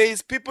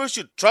 says people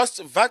should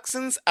trust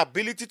vaccines'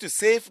 ability to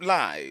save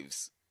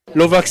lives.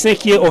 Le vaccin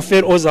qui est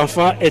offert aux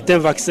enfants est un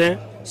vaccin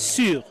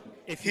sûr.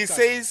 He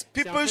says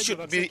people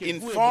should be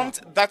informed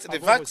that the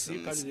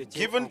vaccines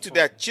given to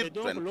their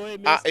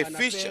children are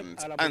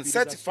efficient and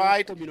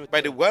certified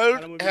by the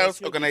World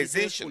Health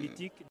Organization.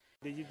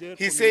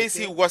 He says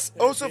he was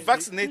also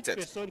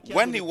vaccinated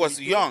when he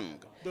was young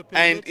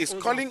and is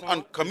calling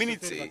on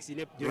community,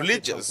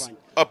 religious,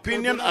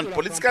 opinion and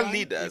political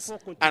leaders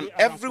and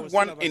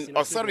everyone in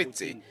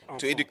authority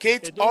to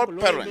educate all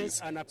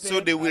parents so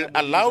they will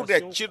allow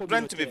their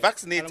children to be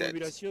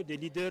vaccinated.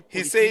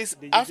 He says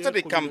after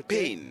the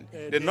campaign,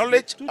 the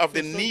knowledge of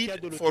the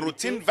need for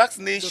routine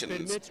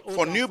vaccinations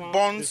for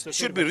newborns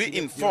should be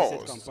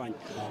reinforced.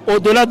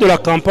 Au-delà de la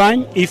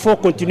campagne, il faut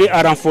continuer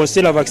à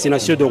renforcer la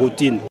vaccination de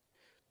routine.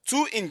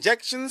 2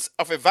 injections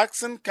of a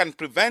vaccine can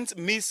prevent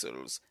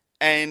measles,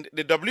 and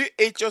the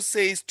WHO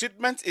says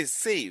treatment is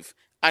safe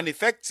and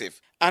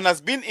effective and has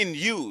been in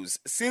use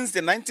since the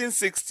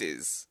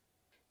 1960s.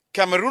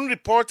 Cameroon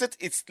reported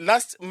its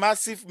last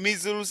massive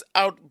measles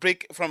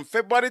outbreak from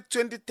February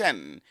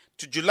 2010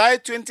 to July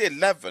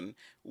 2011,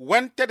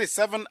 when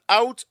 37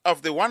 out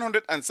of the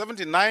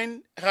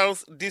 179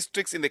 health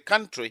districts in the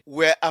country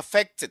were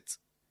affected.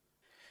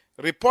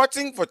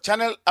 Reporting for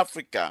Channel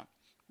Africa,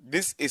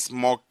 this is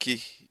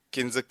Moki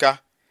Kinzeka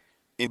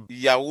in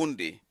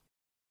Yaoundé.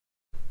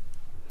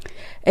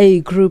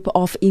 A group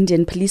of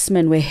Indian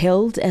policemen were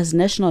hailed as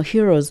national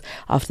heroes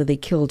after they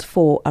killed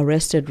 4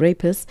 arrested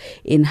rapists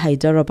in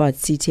Hyderabad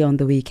city on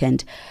the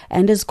weekend.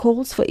 And as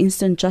calls for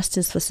instant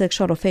justice for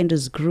sexual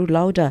offenders grew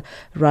louder,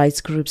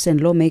 rights groups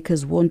and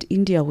lawmakers warned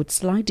India would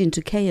slide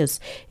into chaos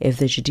if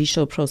the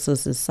judicial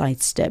process is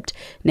sidestepped.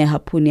 Neha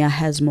Punya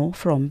has more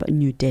from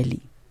New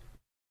Delhi.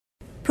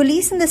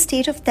 Police in the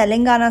state of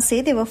Telangana say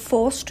they were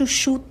forced to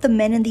shoot the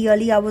men in the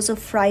early hours of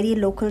Friday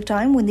local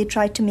time when they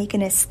tried to make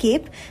an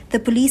escape. The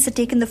police had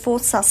taken the 4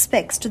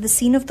 suspects to the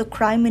scene of the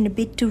crime in a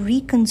bid to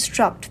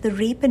reconstruct the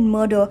rape and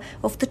murder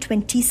of the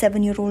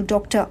 27-year-old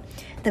doctor.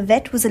 The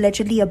vet was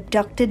allegedly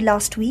abducted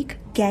last week,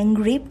 gang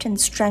raped and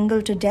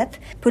strangled to death.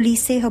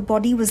 Police say her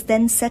body was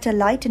then set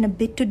alight in a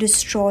bid to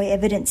destroy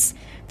evidence.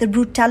 The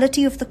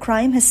brutality of the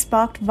crime has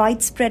sparked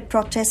widespread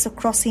protests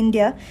across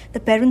India. The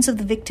parents of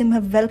the victim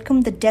have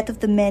welcomed the death of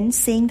the men,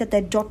 saying that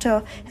their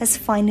daughter has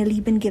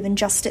finally been given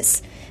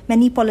justice.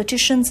 Many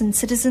politicians and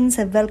citizens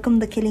have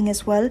welcomed the killing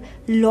as well,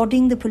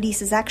 lauding the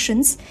police's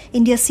actions.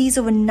 India sees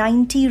over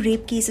 90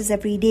 rape cases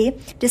every day.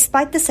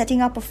 Despite the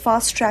setting up of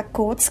fast-track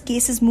courts,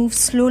 cases move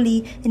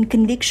slowly and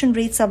conviction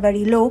rates are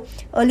very low.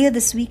 Earlier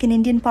this week, an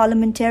Indian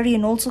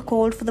parliamentarian also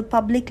called for the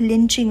public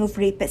lynching of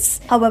rapists.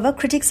 However,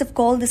 critics have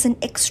called this an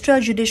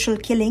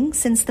extrajudicial killing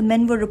since the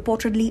men were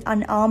reportedly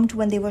unarmed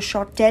when they were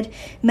shot dead.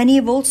 Many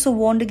have also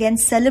warned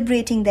against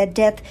celebrating their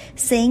death,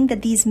 saying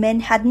that these men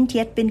hadn't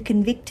yet been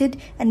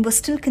convicted and were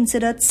still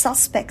considered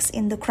suspects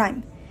in the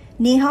crime.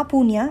 Neha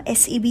Punya,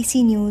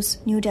 SABC News,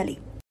 New Delhi.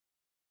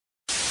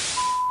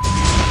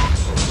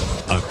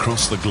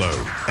 Across the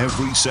globe,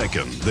 every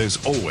second,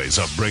 there's always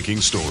a breaking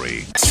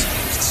story.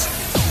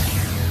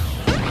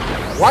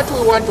 What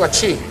we want to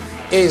achieve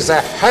is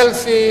a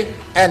healthy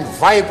and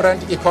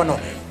vibrant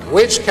economy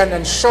which can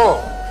ensure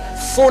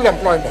full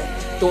employment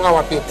to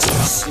our people.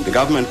 The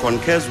government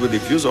concurs with the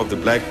views of the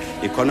Black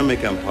Economic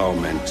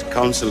Empowerment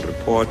Council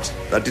report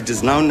that it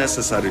is now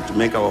necessary to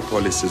make our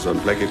policies on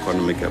black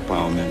economic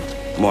empowerment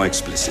more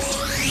explicit.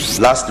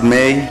 Last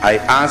May, I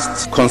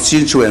asked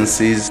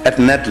constituencies at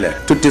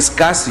NEDLEC to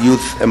discuss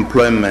youth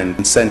employment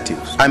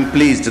incentives. I'm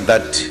pleased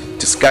that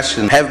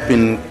discussions have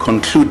been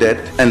concluded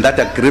and that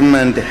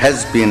agreement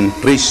has been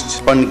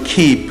reached on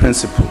key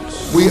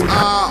principles. We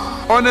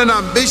are on an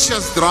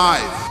ambitious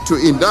drive to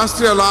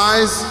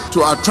industrialize, to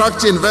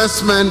attract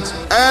investment,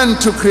 and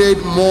to create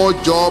more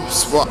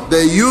jobs for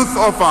the youth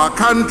of our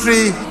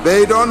country.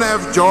 They don't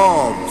have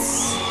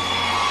jobs.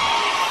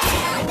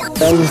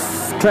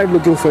 I've tried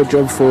looking for a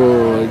job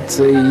for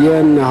a year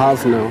and a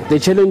half now. The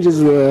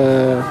challenges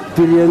were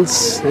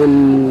experience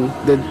and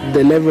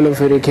the level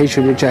of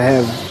education which I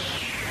have.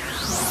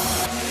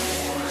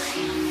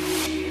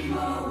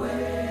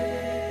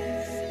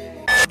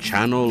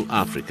 Channel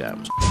Africa.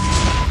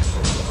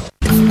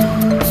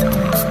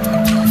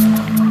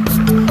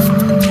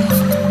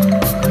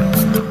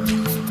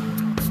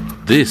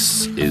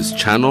 This is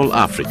Channel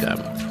Africa,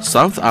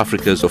 South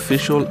Africa's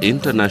official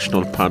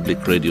international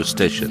public radio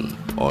station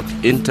on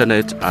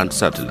internet and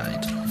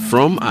satellite.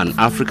 From an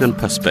African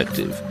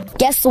perspective.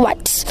 Guess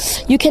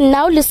what? You can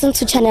now listen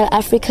to Channel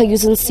Africa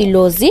using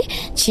Silozi,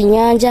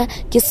 Chinyanja,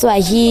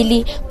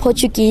 Kiswahili,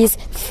 Portuguese,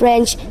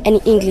 French,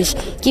 and English,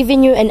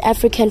 giving you an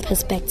African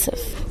perspective.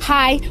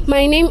 Hi,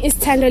 my name is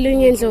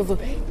Tandolunye Ndlovu,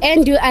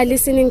 and you are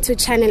listening to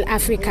Channel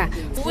Africa.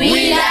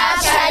 We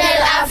love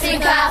Channel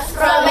Africa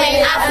from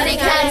an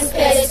African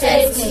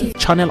perspective.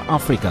 Channel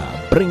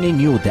Africa, bringing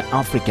you the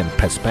African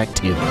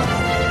perspective.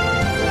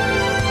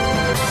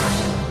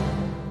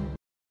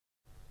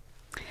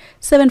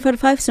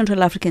 7:45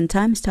 Central African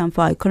Time. It's time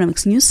for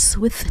Economics News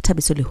with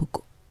Thabiso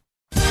Lehuku.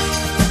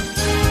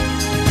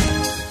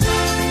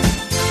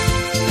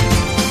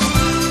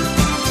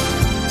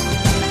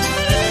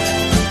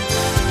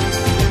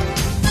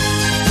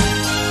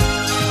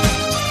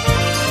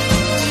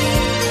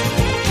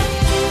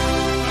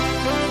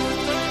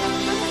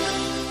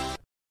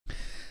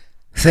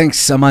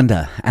 Thanks,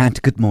 Amanda,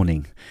 and good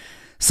morning.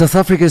 South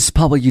Africa's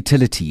power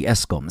utility,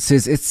 Eskom,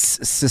 says its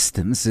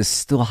systems is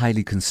still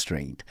highly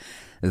constrained.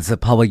 The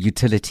power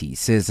utility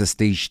says a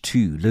stage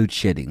 2 load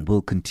shedding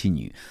will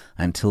continue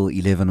until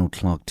 11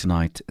 o'clock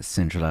tonight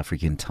Central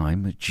African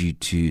time due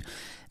to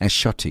a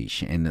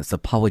shortage in the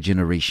power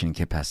generation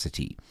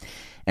capacity.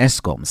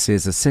 Eskom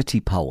says a City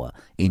Power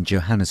in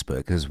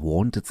Johannesburg has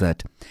warned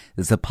that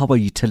the power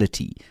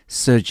utility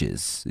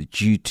surges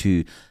due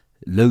to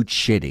load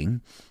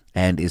shedding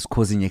and is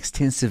causing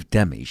extensive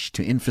damage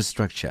to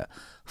infrastructure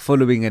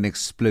following an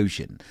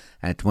explosion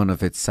at one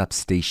of its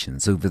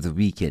substations over the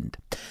weekend.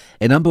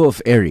 A number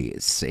of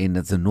areas in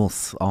the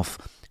north of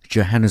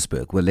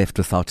Johannesburg were left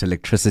without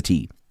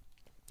electricity.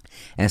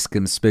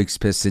 Eskom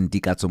spokesperson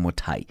Dikatso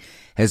Motai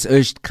has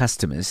urged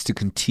customers to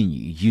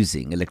continue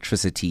using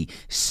electricity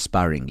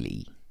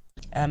sparingly.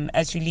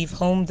 As you leave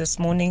home this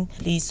morning,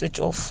 please switch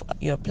off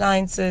your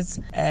appliances,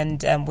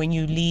 and when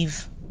you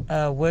leave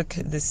work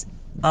this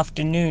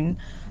afternoon,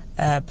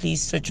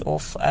 please switch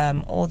off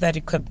all that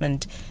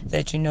equipment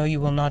that you know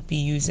you will not be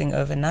using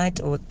overnight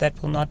or that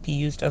will not be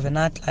used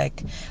overnight,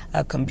 like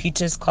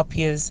computers,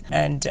 copiers,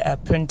 and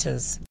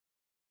printers.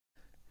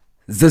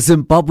 The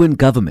Zimbabwean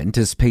government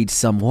has paid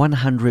some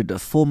 100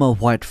 former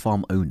white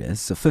farm owners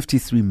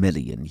 $53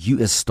 million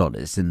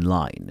in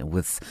line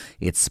with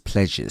its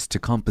pledges to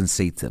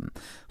compensate them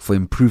for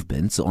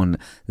improvements on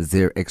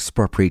their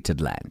expropriated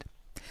land.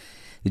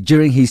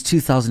 During his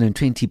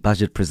 2020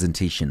 budget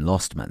presentation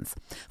last month,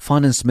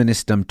 Finance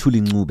Minister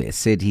Mthuli Ncube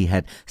said he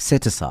had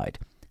set aside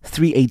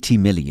 $380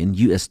 million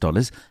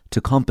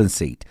to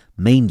compensate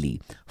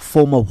mainly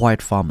former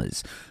white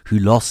farmers who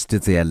lost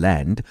their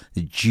land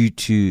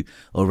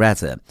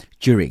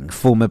during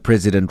former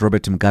President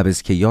Robert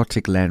Mugabe's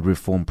chaotic land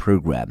reform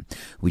program,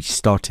 which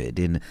started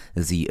in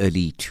the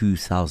early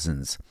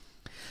 2000s.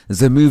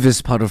 The move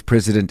is part of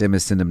President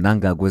Emmerson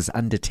Mnangagwa's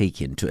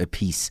undertaking to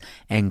appease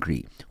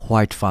angry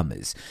white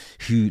farmers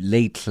who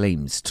laid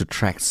claims to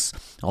tracts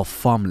of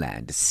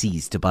farmland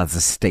seized by the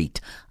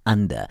state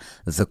under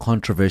the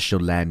controversial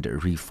land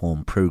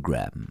reform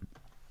program.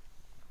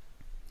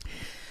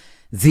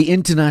 The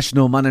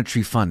International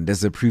Monetary Fund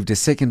has approved a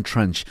second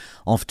tranche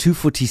of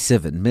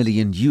 $247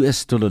 million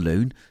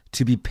loan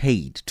to be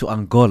paid to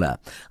Angola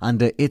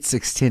under its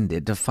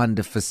extended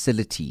fund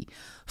facility,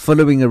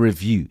 following a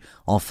review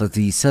of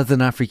the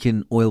Southern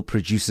African oil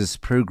producers'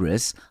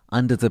 progress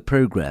under the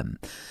program.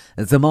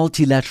 The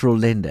multilateral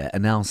lender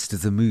announced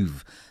the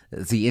move.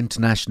 The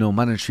International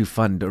Monetary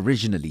Fund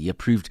originally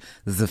approved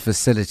the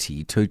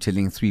facility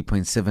totaling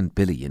 $3.7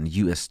 billion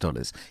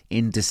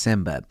in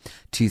December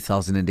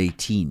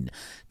 2018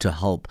 to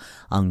help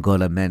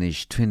Angola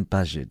manage twin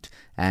budget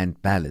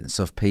and balance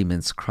of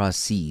payments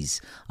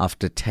crises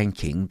after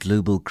tanking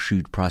global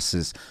crude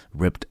prices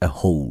ripped a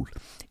hole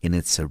in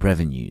its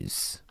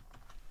revenues.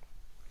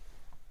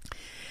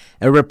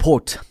 A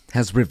report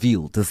has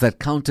revealed that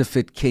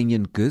counterfeit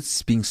Kenyan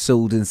goods being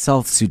sold in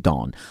South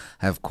Sudan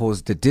have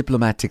caused a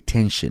diplomatic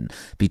tension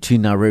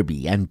between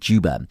Nairobi and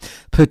Juba,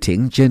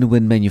 putting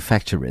genuine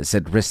manufacturers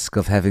at risk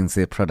of having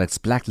their products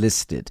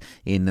blacklisted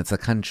in the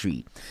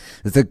country.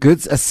 The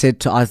goods are said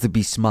to either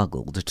be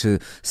smuggled to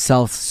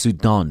South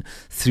Sudan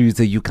through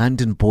the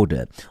Ugandan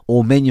border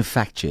or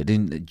manufactured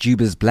in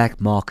Juba's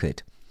black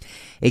market.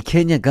 A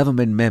Kenya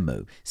government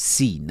memo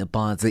seen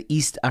by the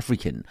East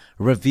African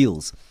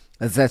reveals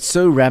that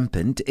so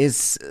rampant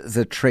is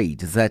the trade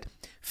that,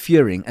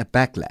 fearing a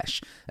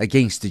backlash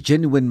against the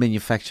genuine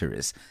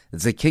manufacturers,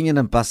 the Kenyan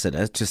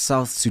ambassador to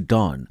South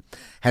Sudan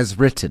has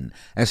written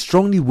a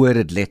strongly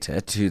worded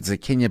letter to the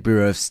Kenya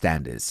Bureau of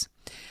Standards,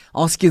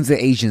 asking the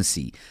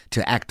agency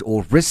to act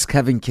or risk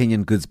having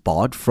Kenyan goods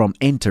barred from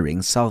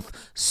entering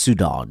South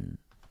Sudan.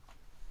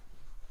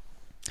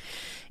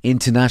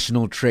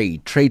 International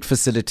trade, trade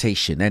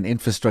facilitation and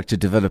infrastructure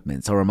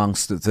developments are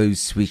amongst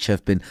those which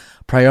have been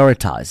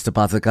prioritized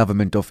by the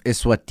government of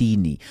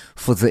Eswatini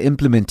for the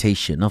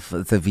implementation of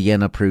the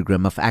Vienna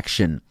Programme of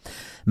Action.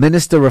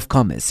 Minister of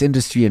Commerce,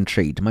 Industry and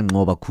Trade,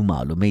 Manqoba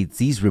Khumalo, made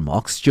these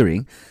remarks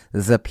during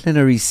the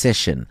plenary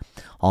session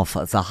of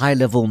the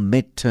high-level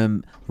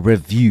midterm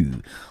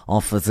review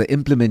of the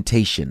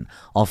implementation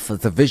of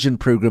the Vision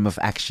Programme of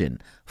Action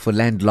for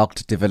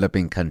landlocked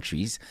developing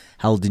countries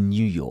held in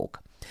New York.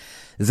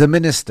 The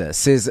minister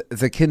says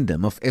the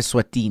Kingdom of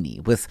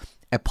Eswatini, with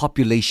a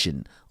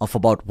population of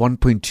about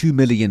 1.2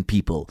 million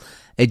people,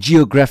 a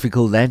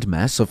geographical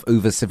landmass of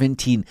over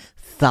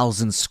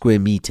 17,000 square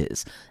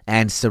meters,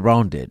 and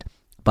surrounded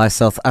by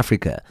South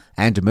Africa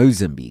and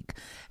Mozambique,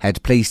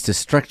 had placed a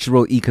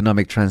structural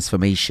economic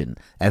transformation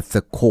at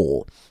the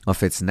core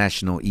of its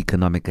national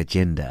economic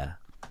agenda.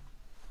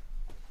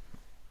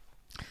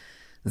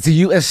 The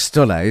US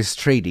dollar is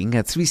trading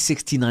at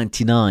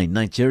 360.99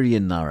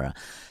 Nigerian naira,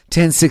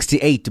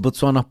 1068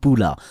 Botswana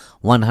pula,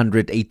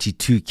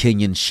 182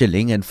 Kenyan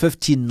shilling and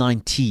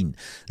 1519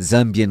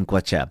 Zambian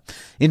kwacha.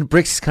 In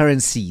BRICS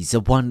currencies,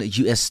 $1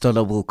 US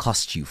will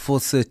cost you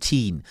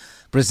 413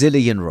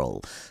 Brazilian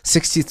roll,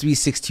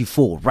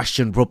 63.64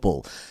 Russian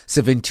ruble,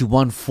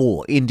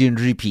 71.4 Indian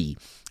rupee,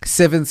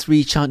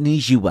 73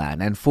 Chinese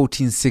yuan and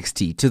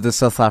 14.60 to the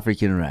South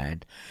African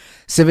rand,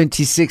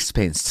 76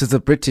 pence to the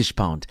British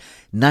pound,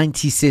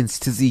 90 cents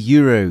to the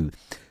euro.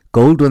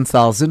 Gold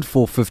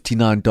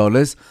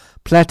 $1,459,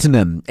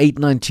 platinum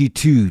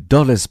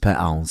 $892 per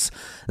ounce.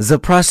 The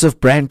price of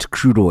Brent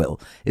crude oil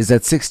is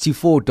at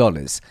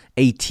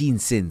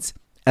 $64.18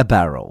 a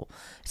barrel.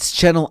 It's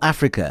Channel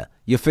Africa,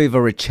 your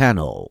favorite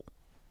channel.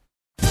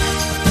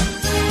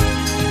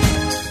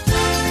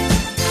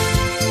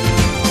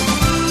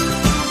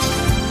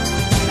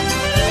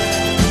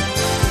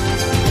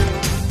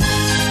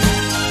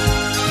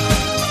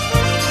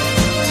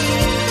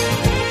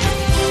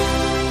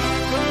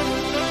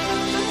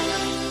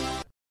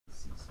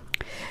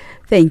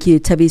 Thank you,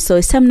 Tabiso.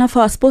 It's time now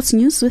for our sports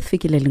news with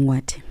Fikile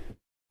Lingwati.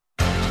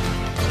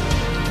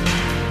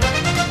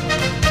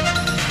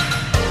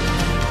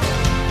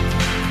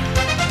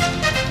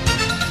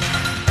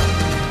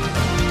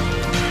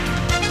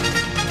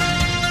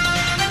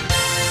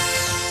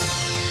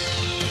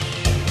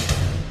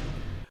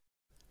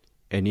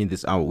 And in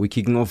this hour, we're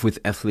kicking off with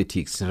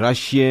athletics.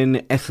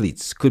 Russian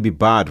athletes could be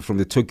barred from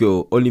the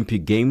Tokyo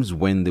Olympic Games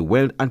when the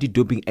World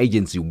Anti-Doping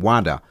Agency,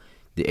 WADA,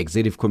 the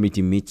executive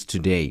committee meets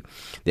today.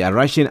 The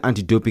Russian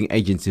anti-doping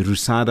agency,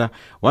 RUSADA,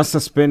 was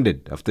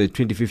suspended after the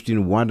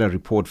 2015 WADA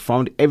report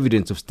found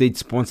evidence of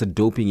state-sponsored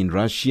doping in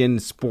Russian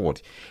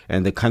sport,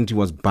 and the country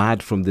was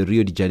barred from the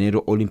Rio de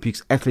Janeiro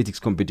Olympics athletics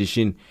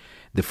competition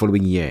the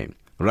following year.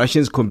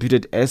 Russians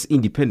competed as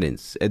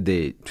independents at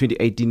the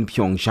 2018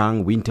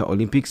 Pyeongchang Winter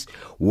Olympics,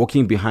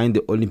 walking behind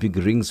the Olympic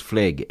rings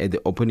flag at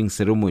the opening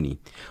ceremony.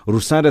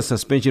 RUSADA's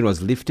suspension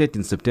was lifted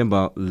in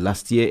September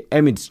last year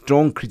amid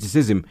strong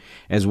criticism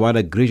as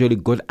WADA gradually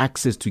got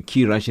access to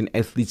key Russian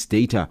athletes'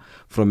 data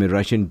from a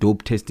Russian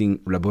dope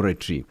testing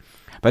laboratory.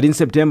 But in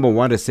September,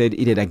 WADA said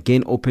it had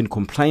again opened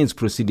compliance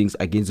proceedings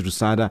against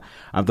RUSADA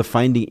after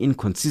finding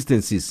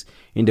inconsistencies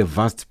in the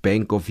vast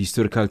bank of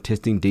historical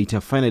testing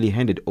data finally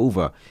handed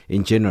over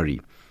in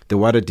January. The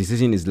WADA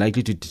decision is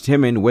likely to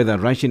determine whether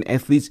Russian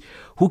athletes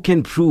who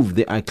can prove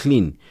they are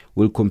clean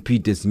will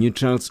compete as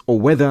neutrals or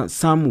whether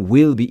some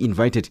will be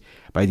invited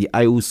by the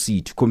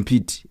IOC to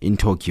compete in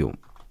Tokyo.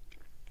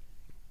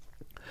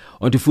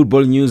 On to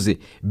football news,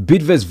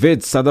 Bidvest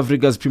Wits, South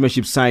Africa's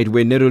Premiership side,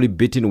 were narrowly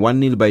beaten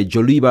 1-0 by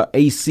Joliba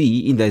AC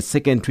in their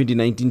second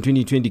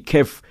 2019-2020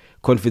 CAF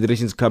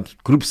Confederations Cup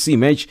Group C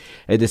match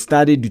at the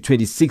Stade du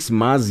 26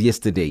 Mars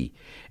yesterday.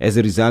 As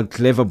a result,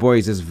 Clever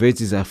Boys, as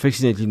Wits is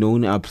affectionately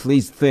known, are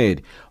placed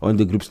third on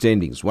the group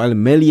standings, while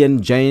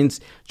Malian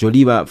Giants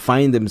Joliba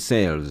find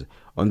themselves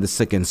on the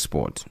second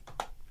spot.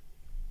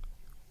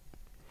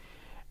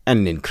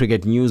 And in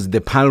cricket news,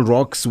 the Pal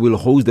Rocks will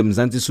host the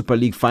Mzansi Super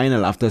League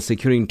final after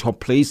securing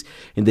top place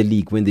in the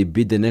league when they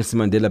beat the Nelson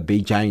Mandela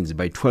Bay Giants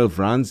by 12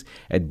 runs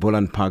at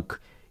Boland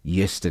Park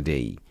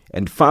yesterday.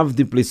 And Fav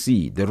du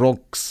Plessis, the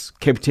Rocks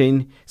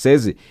captain,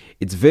 says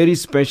it's very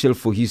special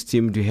for his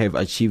team to have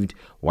achieved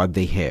what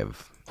they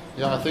have.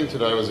 Yeah, I think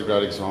today was a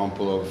great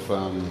example of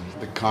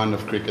the kind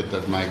of cricket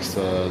that makes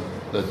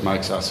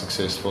us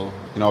successful.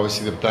 You know,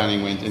 obviously the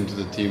planning went into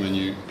the team and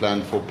you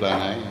planned for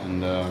plan A,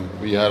 and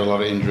we had a lot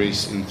of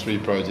injuries in 3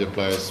 Protea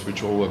players,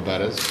 which all were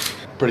batters,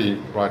 pretty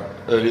right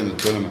early in the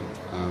tournament.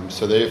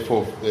 So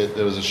therefore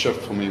there was a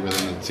shift for me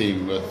within the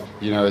team with,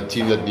 you know, a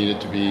team that needed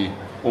to be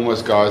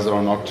almost guys that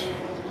are not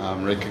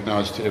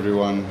recognised to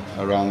everyone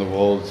around the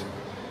world,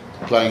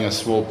 playing a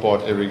small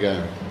part every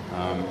game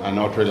and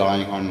not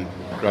relying on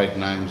great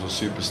names or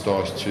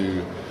superstars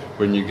to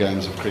win you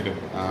games of cricket.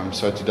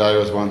 So today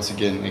was once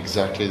again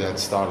exactly that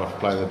style of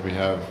play that we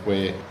have,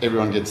 where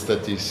everyone gets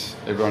 30s,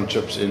 everyone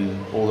chips in,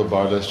 all the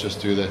bowlers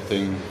just do their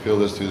thing,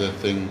 fielders do their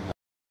thing.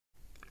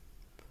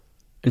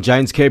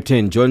 Giants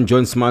captain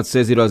John Smart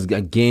says it was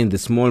again the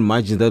small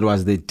margin that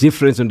was the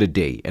difference on the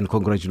day and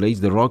congratulates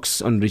the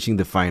Rocks on reaching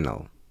the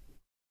final.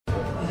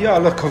 Yeah,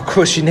 look, of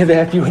course you're never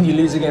happy when you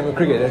lose a game of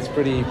cricket. That's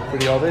pretty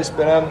obvious.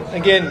 But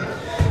again,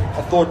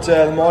 I thought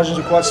the margins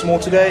were quite small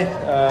today.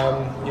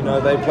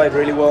 They played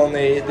really well in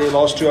their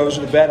last 2 overs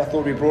of the bat. I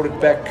thought we brought it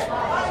back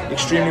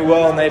extremely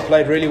well, and they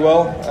played really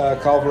well.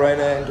 Kyle Verreynne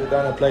and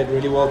Jordana played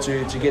really well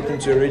to get them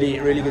to a really,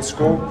 really good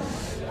score.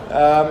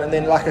 And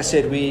then, like I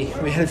said, we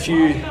had a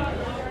few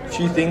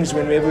things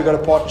whenever we got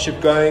a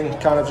partnership going,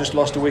 kind of just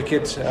lost a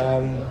wicket.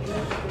 I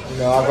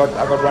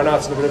got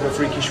run-outs in a bit of a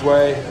freakish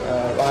way.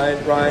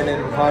 Ryan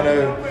and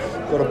Hino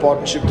got a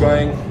partnership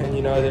going,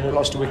 and then we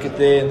lost a wicket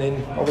there. And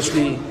then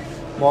obviously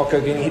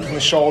Marco getting hit from the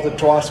shoulder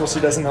twice also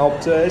doesn't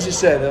help. As you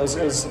said, there was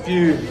a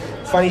few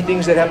funny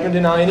things that happened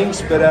in our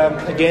innings, but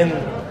again,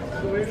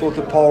 I thought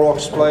the Paarl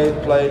Rocks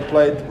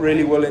played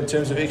really well in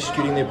terms of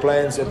executing their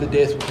plans at the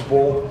death with the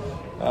ball.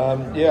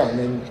 And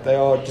then they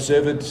are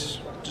deserved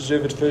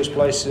first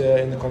place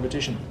in the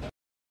competition.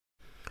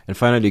 And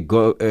finally,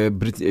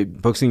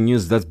 boxing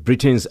news that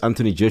Britain's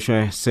Anthony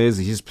Joshua says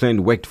his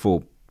plan worked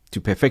to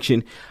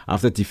perfection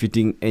after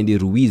defeating Andy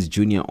Ruiz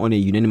Jr. on a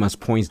unanimous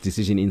points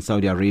decision in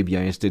Saudi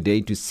Arabia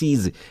yesterday to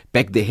seize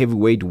back the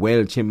heavyweight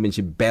world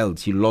championship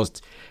belt he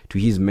lost to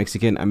his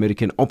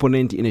Mexican-American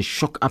opponent in a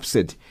shock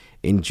upset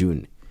in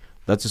June.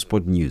 That's the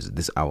sport news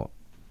this hour.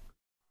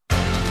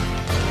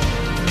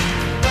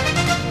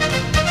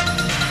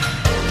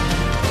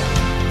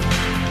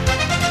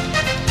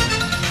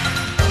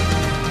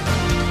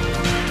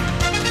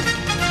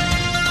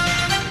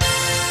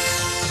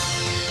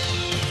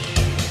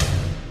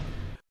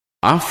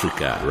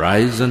 Africa,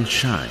 rise and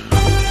shine.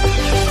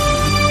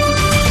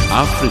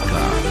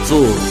 Africa,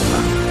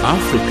 zorka.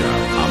 Africa,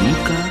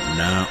 amka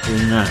na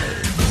ungae.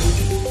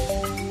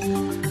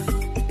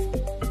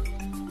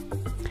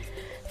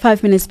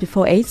 5 minutes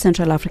before 8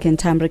 Central African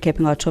time,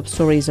 recapping our top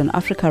stories on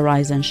Africa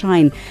Rise and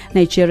Shine.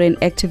 Nigerian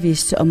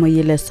activist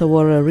Omoyele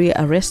Sowore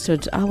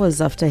rearrested hours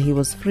after he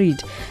was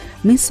freed.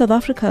 Miss South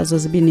Africa's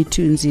Zozibini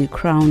Tunzi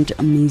crowned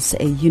Miss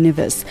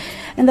Universe.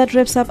 And that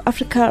wraps up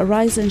Africa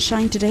Rise and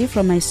Shine today.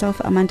 From myself,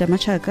 Amanda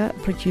Machaka,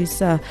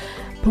 producer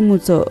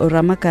Pumuzo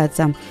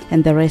Ramakadza,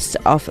 and the rest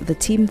of the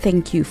team,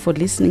 thank you for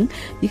listening.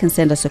 You can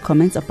send us your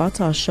comments about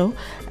our show,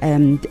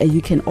 and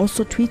you can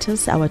also tweet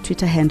us. Our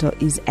Twitter handle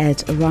is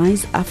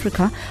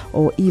 @RiseAfrica,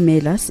 or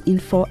email us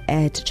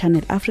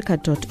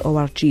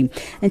info@channelafrica.org.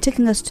 And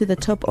taking us to the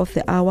top of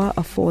the hour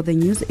for the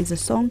news is a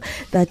song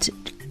that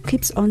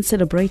keeps on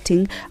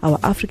celebrating our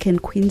African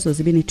queen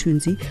Zozibini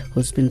Tunzi,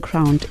 who's been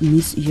crowned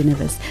Miss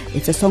Universe.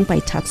 It's a song by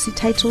Tapsi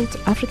titled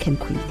African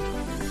Queen.